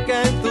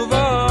bronca en tu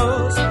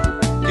voz,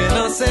 que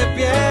no se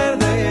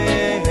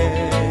pierde.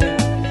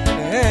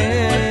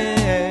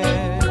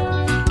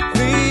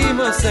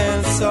 Vimos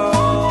el sol.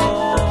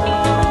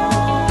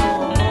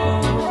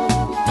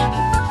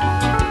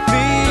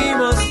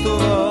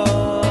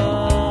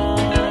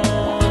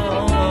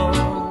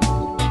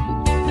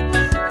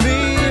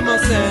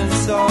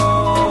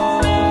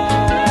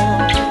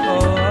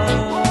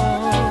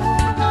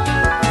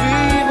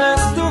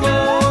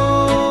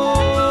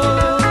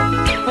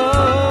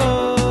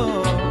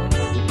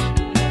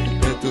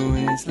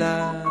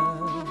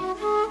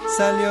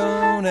 Salió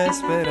una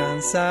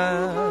esperanza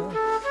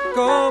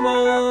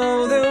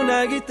como de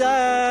una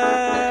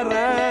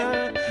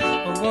guitarra.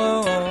 Oh,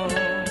 oh, oh.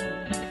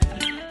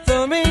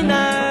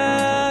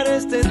 Dominar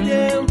este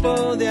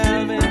tiempo de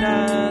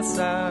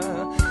amenaza,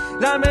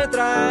 la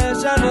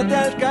metralla no te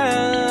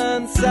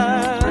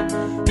alcanza.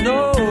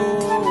 No,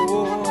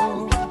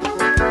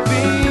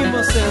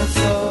 vimos el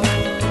sol,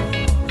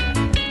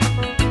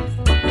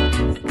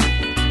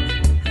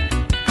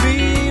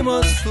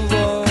 vimos tu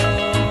voz.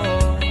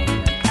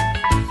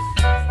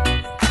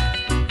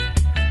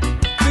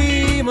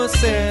 Vimos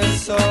el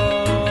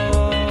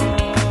sol,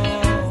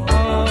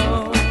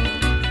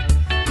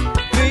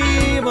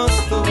 vimos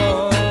tu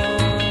voz,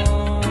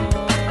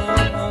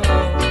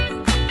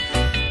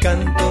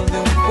 canto de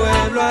un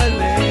pueblo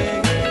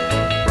alegre,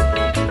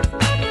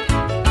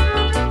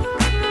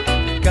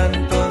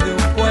 canto de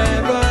un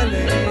pueblo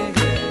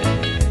alegre,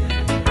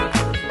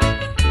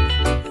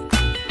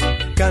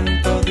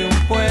 canto de un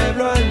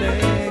pueblo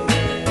alegre.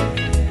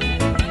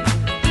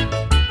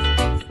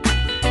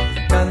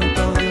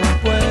 Canto de un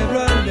pueblo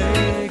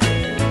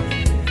alegre.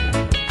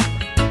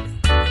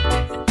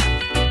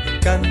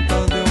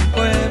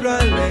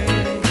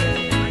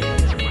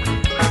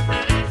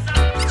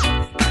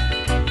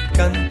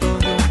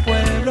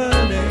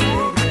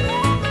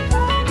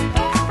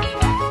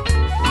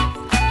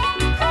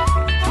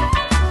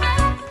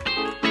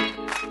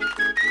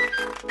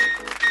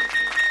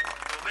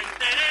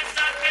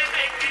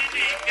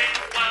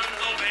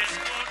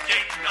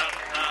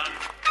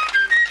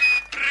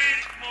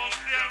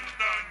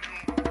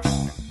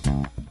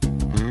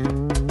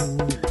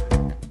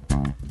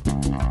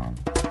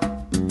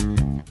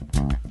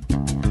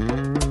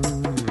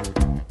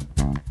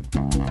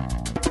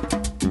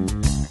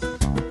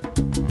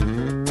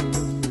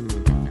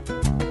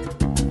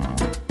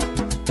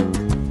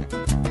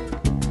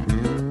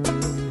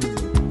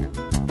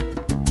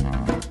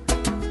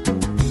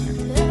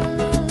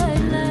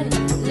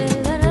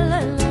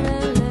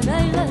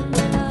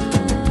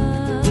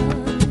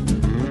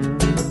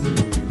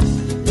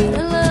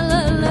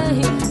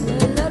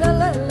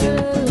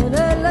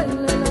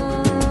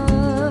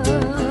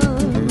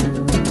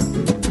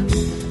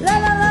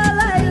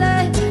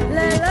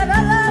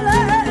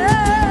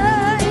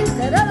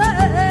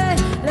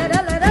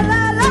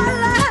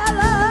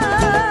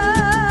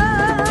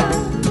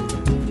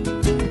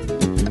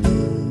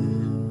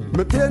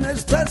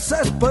 mes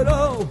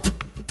desesperó,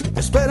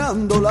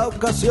 esperando la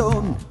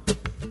ocasión,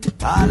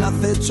 al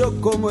acecho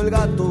como el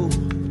gato,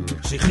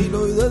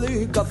 sigilo y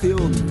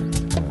dedicación,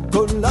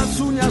 con las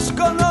uñas,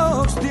 con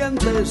los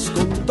dientes,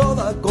 con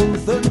toda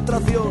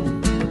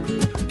concentración,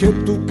 que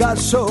en tu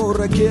caso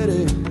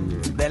requiere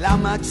de la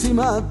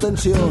máxima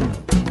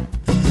atención.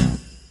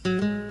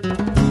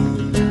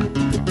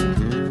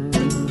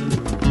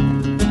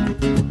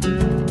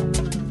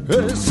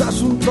 Es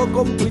asunto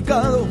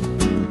complicado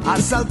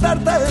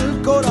asaltarte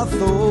el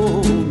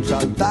corazón,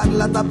 saltar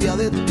la tapia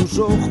de tus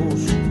ojos,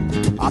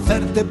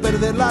 hacerte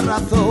perder la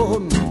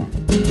razón.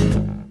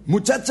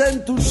 Muchacha,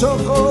 en tus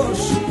ojos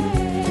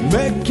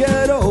me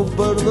quiero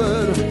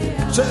perder,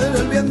 ser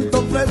el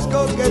viento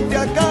fresco que te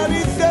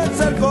acaricia,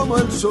 ser como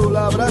el sol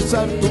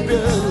abrazar tu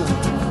piel.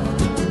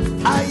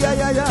 Ay, ay,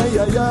 ay, ay,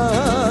 ay,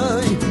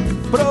 ay,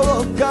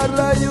 provocar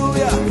la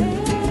lluvia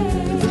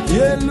y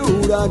el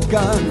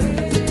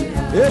huracán,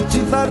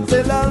 hechizarte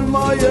el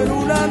alma y en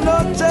una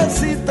noche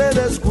si te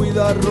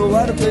descuidas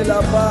robarte la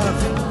paz.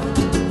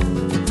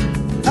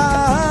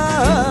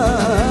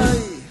 Ay.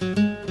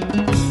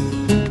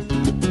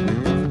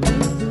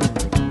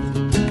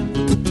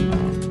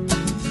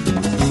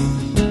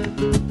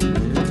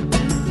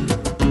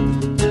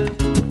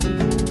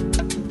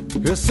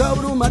 Esa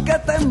bruma que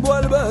te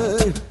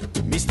envuelve,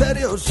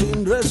 misterio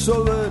sin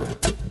resolver.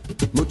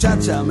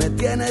 Muchacha, me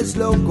tienes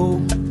loco,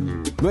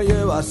 me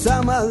llevas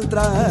a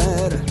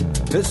maltraer.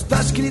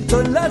 Está escrito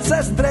en las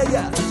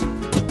estrellas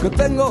que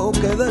tengo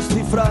que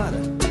descifrar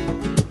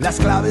las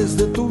claves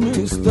de tu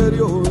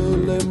misterio,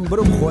 el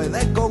embrujo he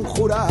de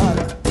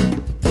conjurar.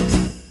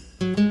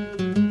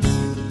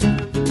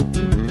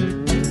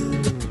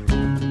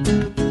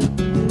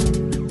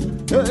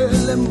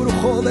 El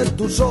embrujo de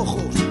tus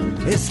ojos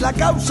es la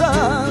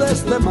causa de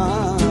este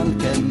mal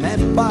que me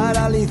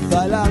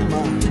paraliza el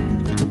alma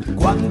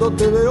cuando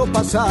te veo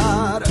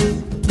pasar.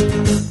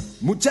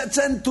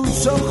 Muchacha, en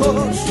tus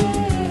ojos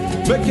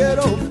me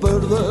quiero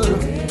perder,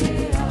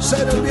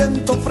 ser el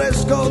viento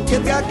fresco que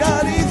te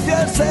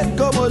acaricia, ser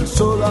como el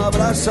sol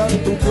abrazar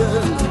tu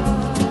piel.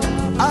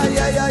 Ay,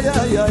 ay, ay,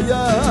 ay, ay,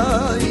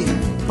 ay,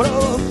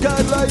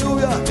 provocar la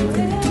lluvia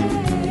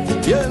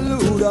y el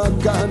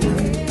huracán,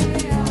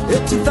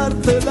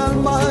 hechizarte el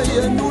alma y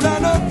en una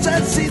noche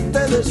si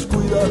te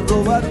descuidas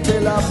robarte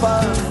la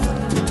paz.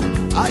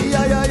 Ay,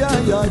 ay, ay,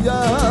 ay, ay,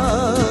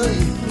 ay,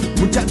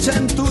 muchacha,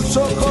 en tus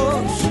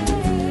ojos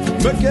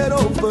me quiero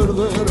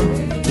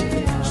perder,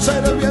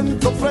 ser el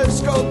viento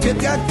fresco que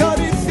te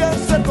acaricia,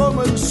 ser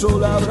como el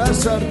sol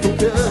abrazar tu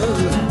piel.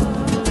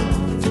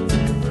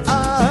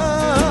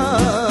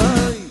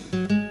 Ay.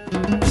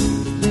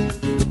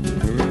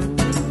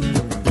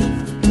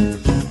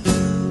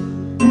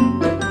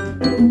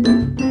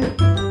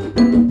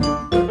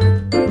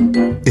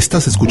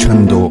 Estás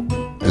escuchando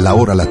La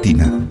Hora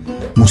Latina,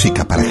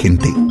 música para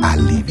gente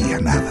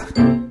alivianada.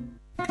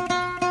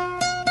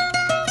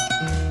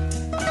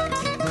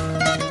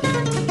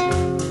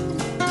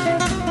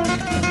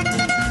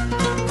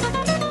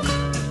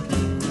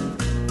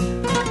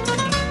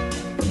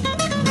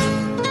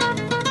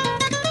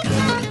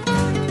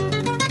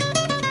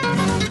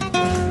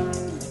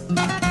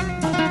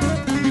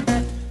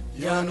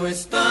 No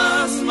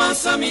estás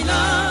más a mi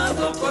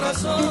lado,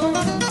 corazón.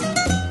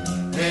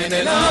 En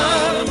el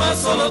alma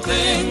solo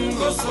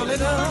tengo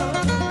soledad.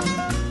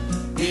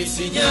 Y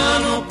si ya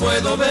no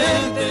puedo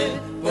verte,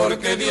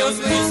 porque Dios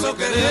me hizo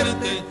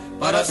quererte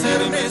para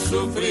hacerme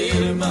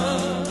sufrir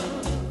más.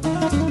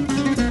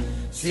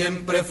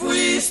 Siempre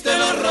fuiste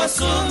la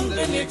razón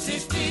de mi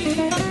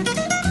existir.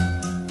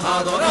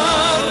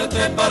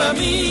 Adorarte para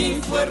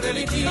mí fue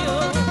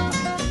religión.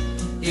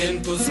 Y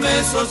en tus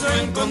besos yo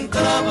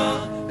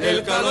encontraba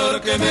el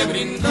calor que me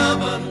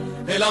brindaban,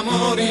 el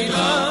amor y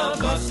la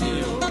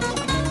pasión.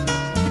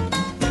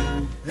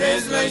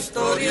 Es la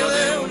historia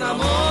de un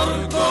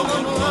amor como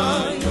no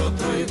hay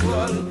otro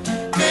igual,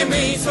 que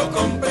me hizo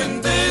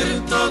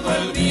comprender todo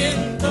el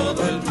bien,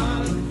 todo el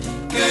mal,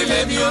 que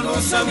le dio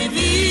luz a mi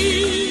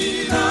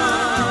vida,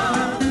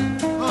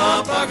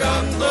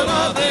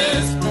 apagándola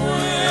después.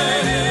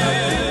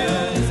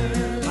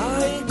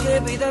 Ay, qué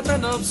vida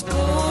tan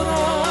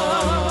oscura,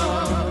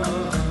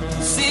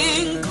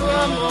 sin tu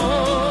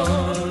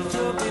amor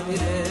yo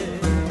viviré.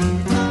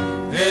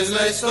 Es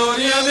la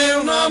historia de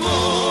un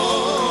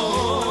amor.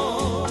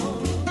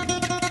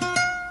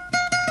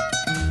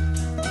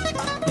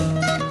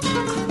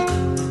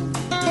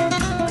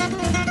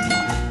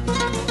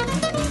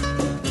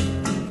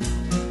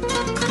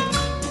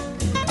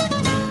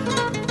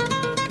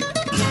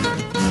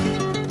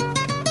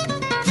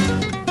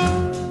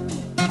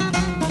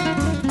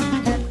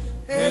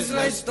 Es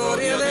la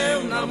historia de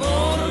un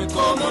amor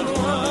como no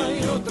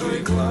hay otro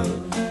igual,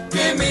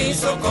 que me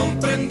hizo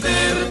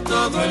comprender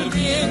todo el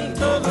bien,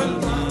 todo el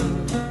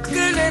mal,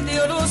 que le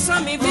dio luz a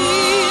mi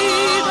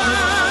vida,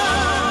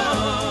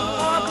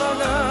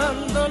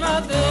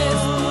 apagándola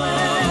después.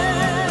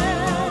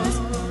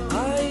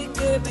 Ay,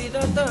 qué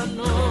vida tan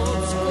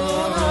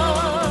oscura,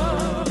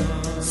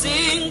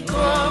 sin tu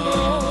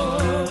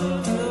amor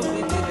yo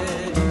viviré.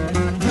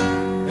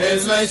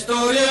 la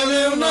historia de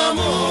un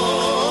amor.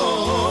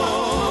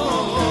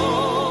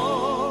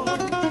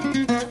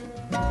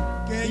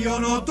 Que yo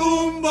no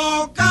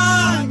tumbo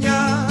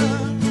caña,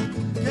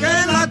 que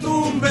la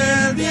tumbe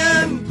el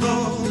viento,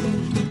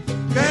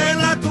 que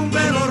la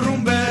tumbe los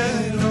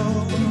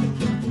rumberos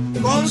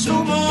con su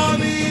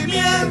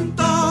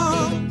movimiento.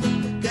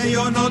 Que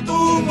yo no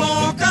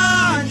tumbo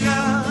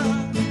caña,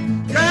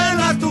 que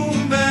la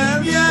tumbe el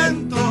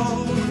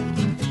viento,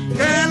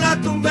 que la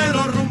tumbe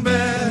los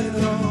rumberos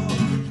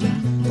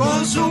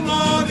con su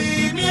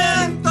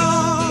movimiento.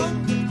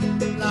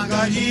 La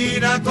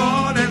gallina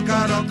con el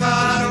caro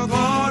caro,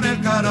 con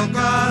el caro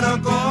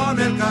caro, con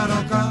el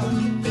caro caro.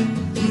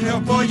 Y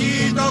los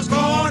pollitos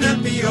con el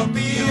pío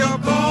pío,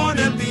 con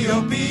el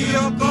pío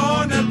pío,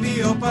 con el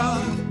pío pa.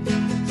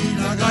 Y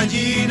la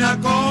gallina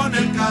con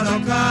el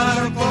caro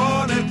caro,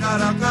 con el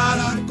caro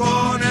caro,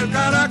 con el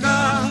caro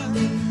caro.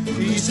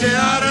 Y se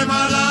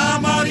arma la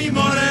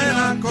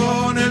morimorena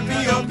con el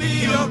pío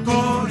pío,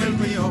 con el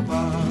pío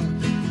pa.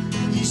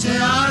 Y se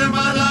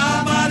arma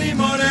la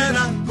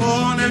marimorena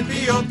con el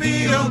pío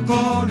pío,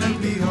 con el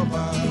pío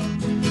pa.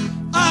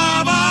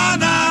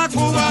 Habana,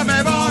 Cuba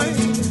me voy,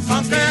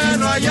 aunque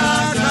no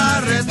haya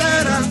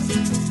carretera,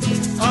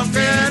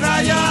 aunque no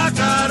haya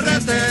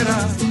carretera.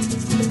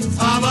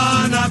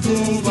 Habana,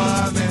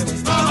 Cuba me voy,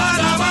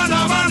 Habana, Habana,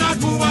 Habana,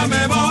 Cuba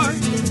me voy,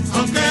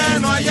 aunque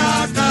no haya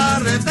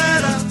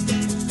carretera,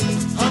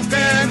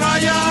 aunque no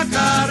haya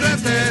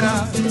carretera.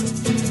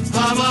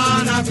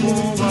 Habana,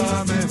 Cuba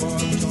me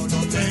voy. Yo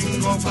no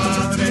tengo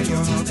padre, yo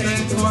no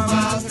tengo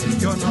madre,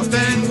 yo no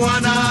tengo a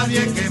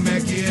nadie que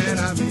me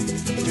quiera a mí.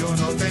 Yo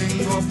no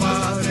tengo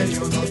padre,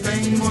 yo no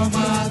tengo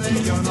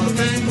madre, yo no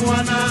tengo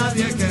a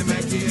nadie que me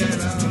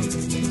quiera a mí.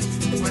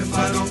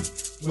 Huérfano,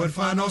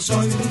 huérfano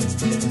soy,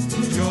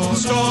 yo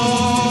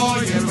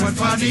soy el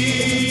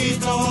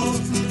huérfanito.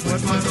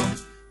 Huérfano,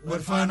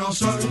 huérfano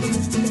soy,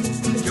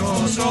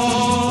 yo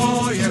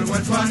soy el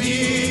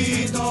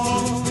huérfanito.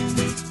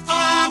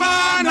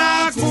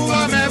 Habana,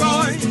 Cuba me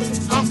voy,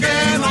 aunque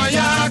no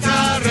haya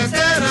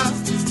carretera,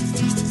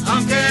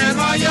 aunque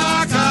no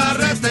haya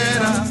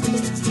carretera.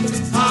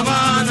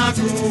 Habana,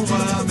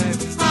 Cuba me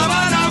voy,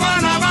 Habana,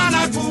 Habana,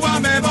 Habana, Cuba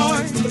me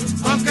voy,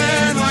 aunque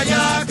no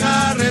haya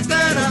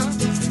carretera,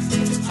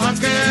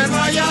 aunque no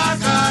haya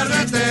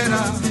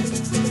carretera.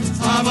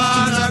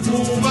 Habana,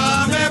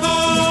 Cuba me voy.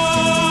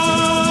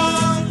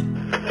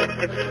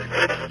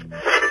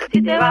 Si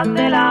te vas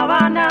de La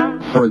Habana,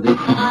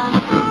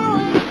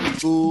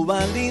 Cuba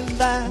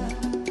linda,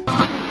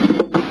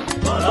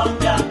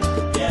 Colombia,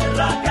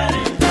 tierra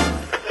querida.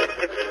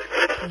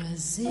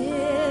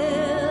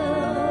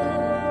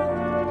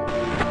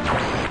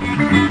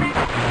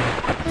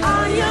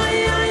 ay, ay,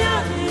 ay,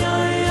 ay,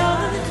 ay,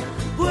 ay,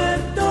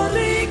 Puerto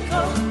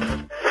Rico.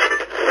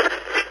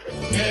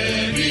 ¡Que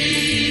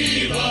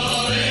viva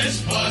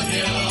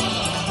España!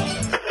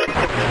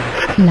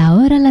 La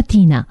Hora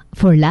Latina,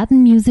 for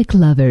Latin music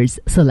lovers,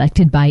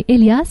 selected by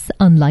Elias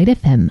on Light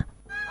FM.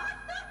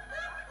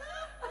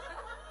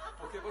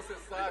 Porque você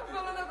sabe,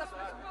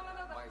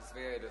 mais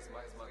velhas,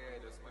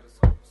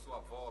 sua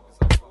avó,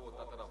 bisavô,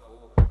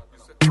 tataravô,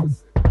 isso é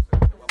você.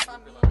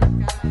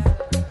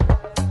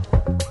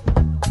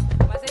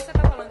 Mas aí você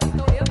tá falando,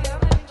 então eu e ela,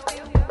 a gente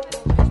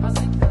tem mesmo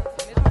ascendente.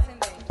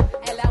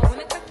 Ela é a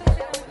única que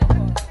tem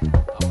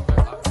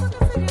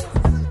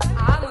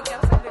Ah, não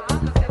quero saber,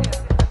 não quero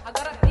saber.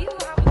 Agora vira o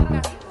rabo do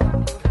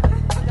carrinho,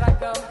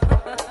 dragão.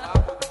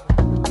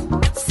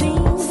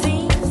 Sim,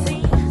 sim,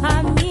 sim,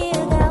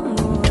 amiga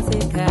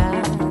música.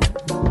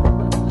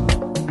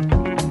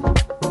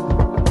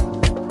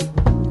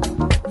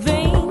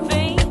 Vem,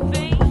 vem,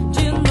 vem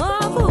de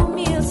novo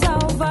me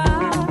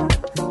salvar.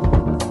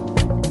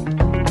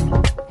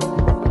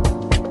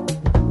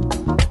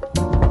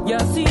 E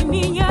assim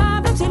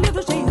minha vida esse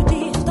livro cheio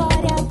de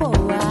história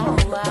boa.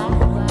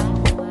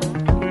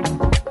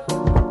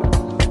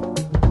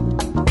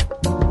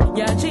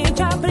 E a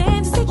gente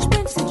aprende, se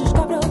desprende, se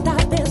descobre outra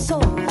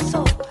pessoa.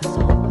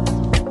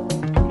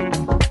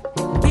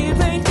 Que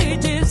vem te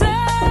dizer: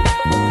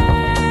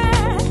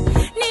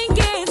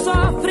 ninguém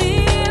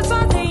sofre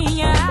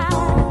sozinha.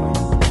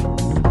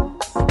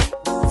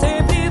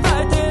 Sempre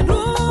vai ter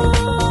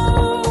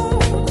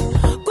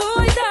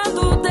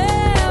cuidando do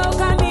teu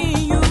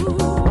caminho.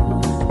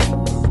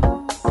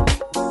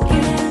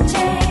 Can't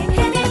take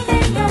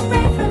anything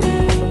away from me.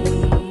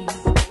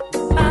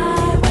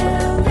 I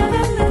will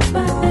never lose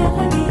my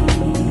melody.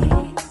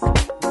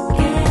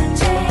 Can't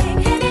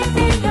take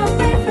anything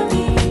away from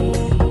me.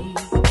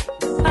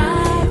 I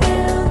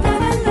will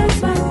never lose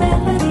my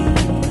melody.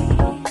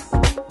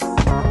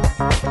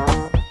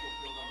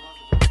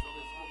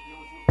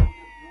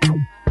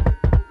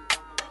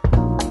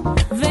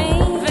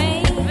 Vem,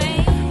 vem,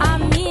 vem,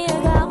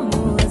 amiga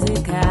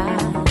música.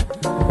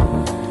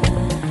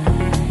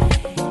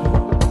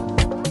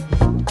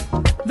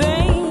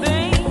 Vem,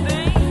 vem,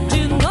 vem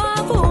de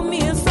novo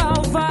me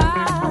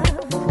salvar.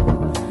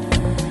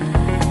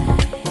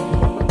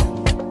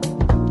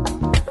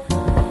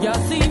 E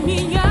assim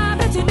minha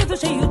mente livro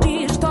cheio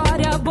de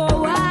história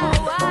boa.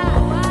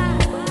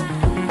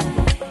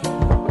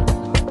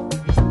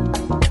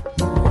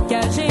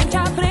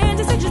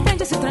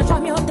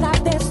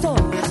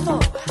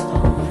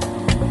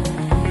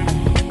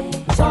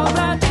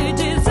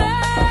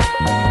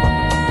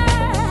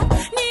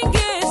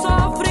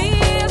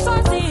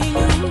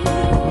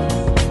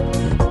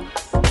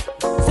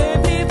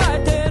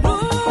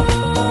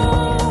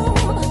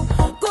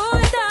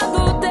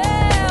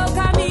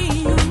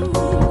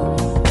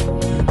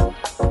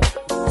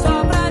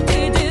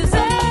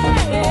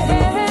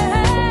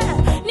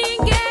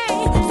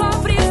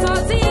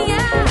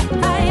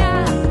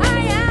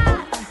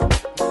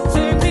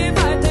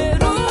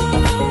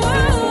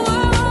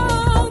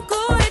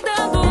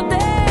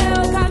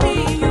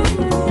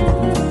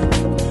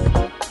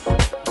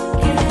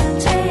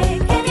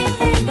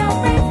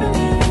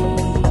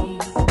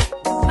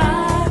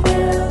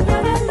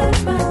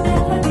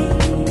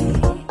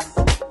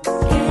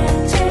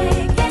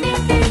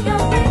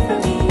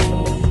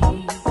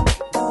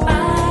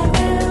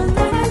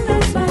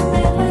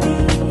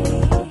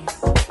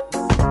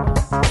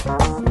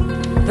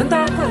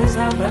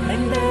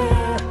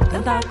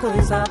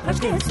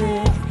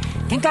 esquecer.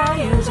 Quem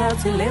caiu já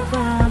se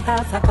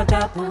levanta, sacode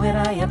a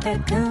poeira e até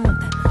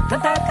canta.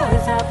 Tanta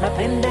coisa pra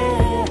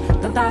aprender,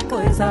 tanta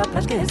coisa pra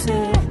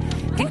esquecer.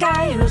 Quem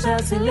caiu já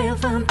se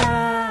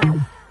levanta.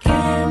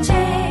 Can't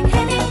take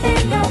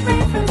anything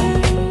away from me.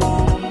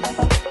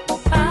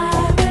 I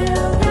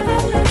will never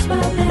lose my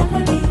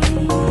melody.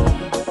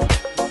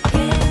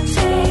 Can't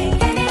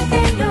take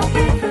anything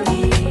away from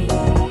me.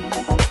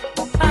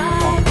 I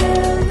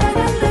will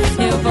never lose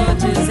my melody. Eu vou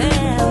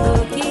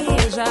dizendo que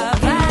já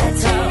vai,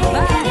 já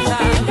vai,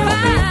 já vai.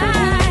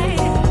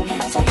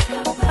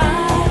 I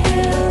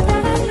will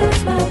never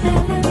lose my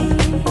melody.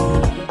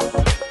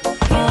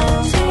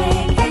 Can't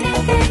take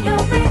anything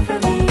away from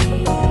me.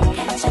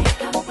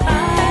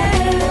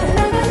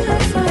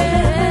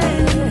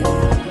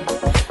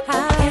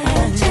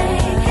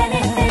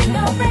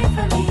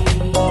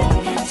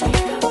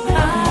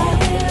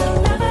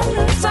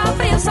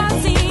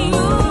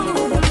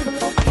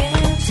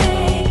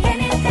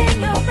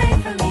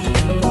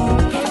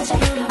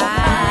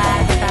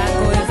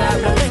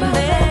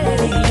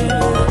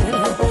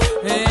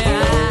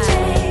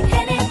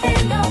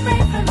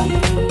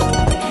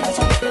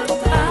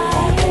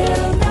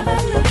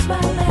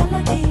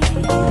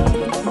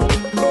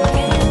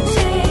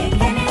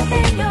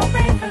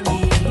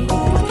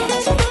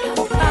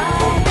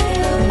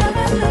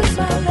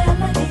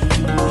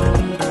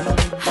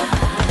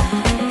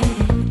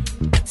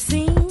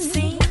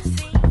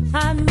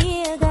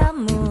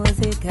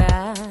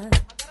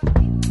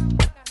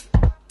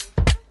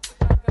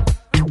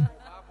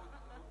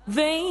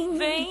 Vem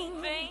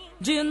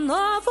de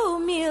novo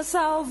me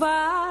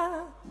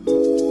salvar.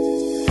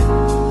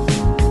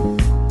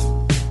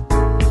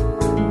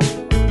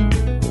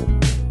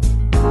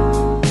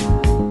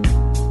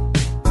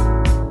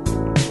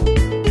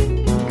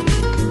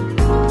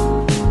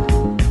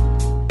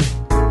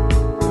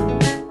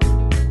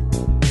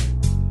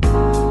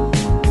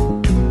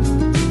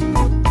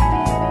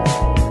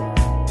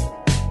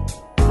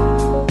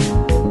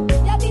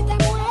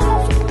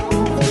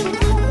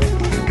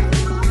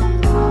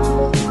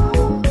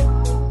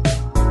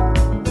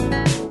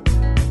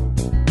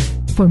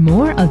 For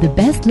more of the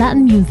best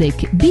Latin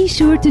music, be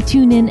sure to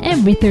tune in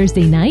every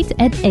Thursday night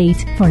at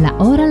 8 for La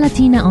Hora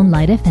Latina on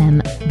Light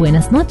FM.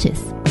 Buenas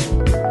noches.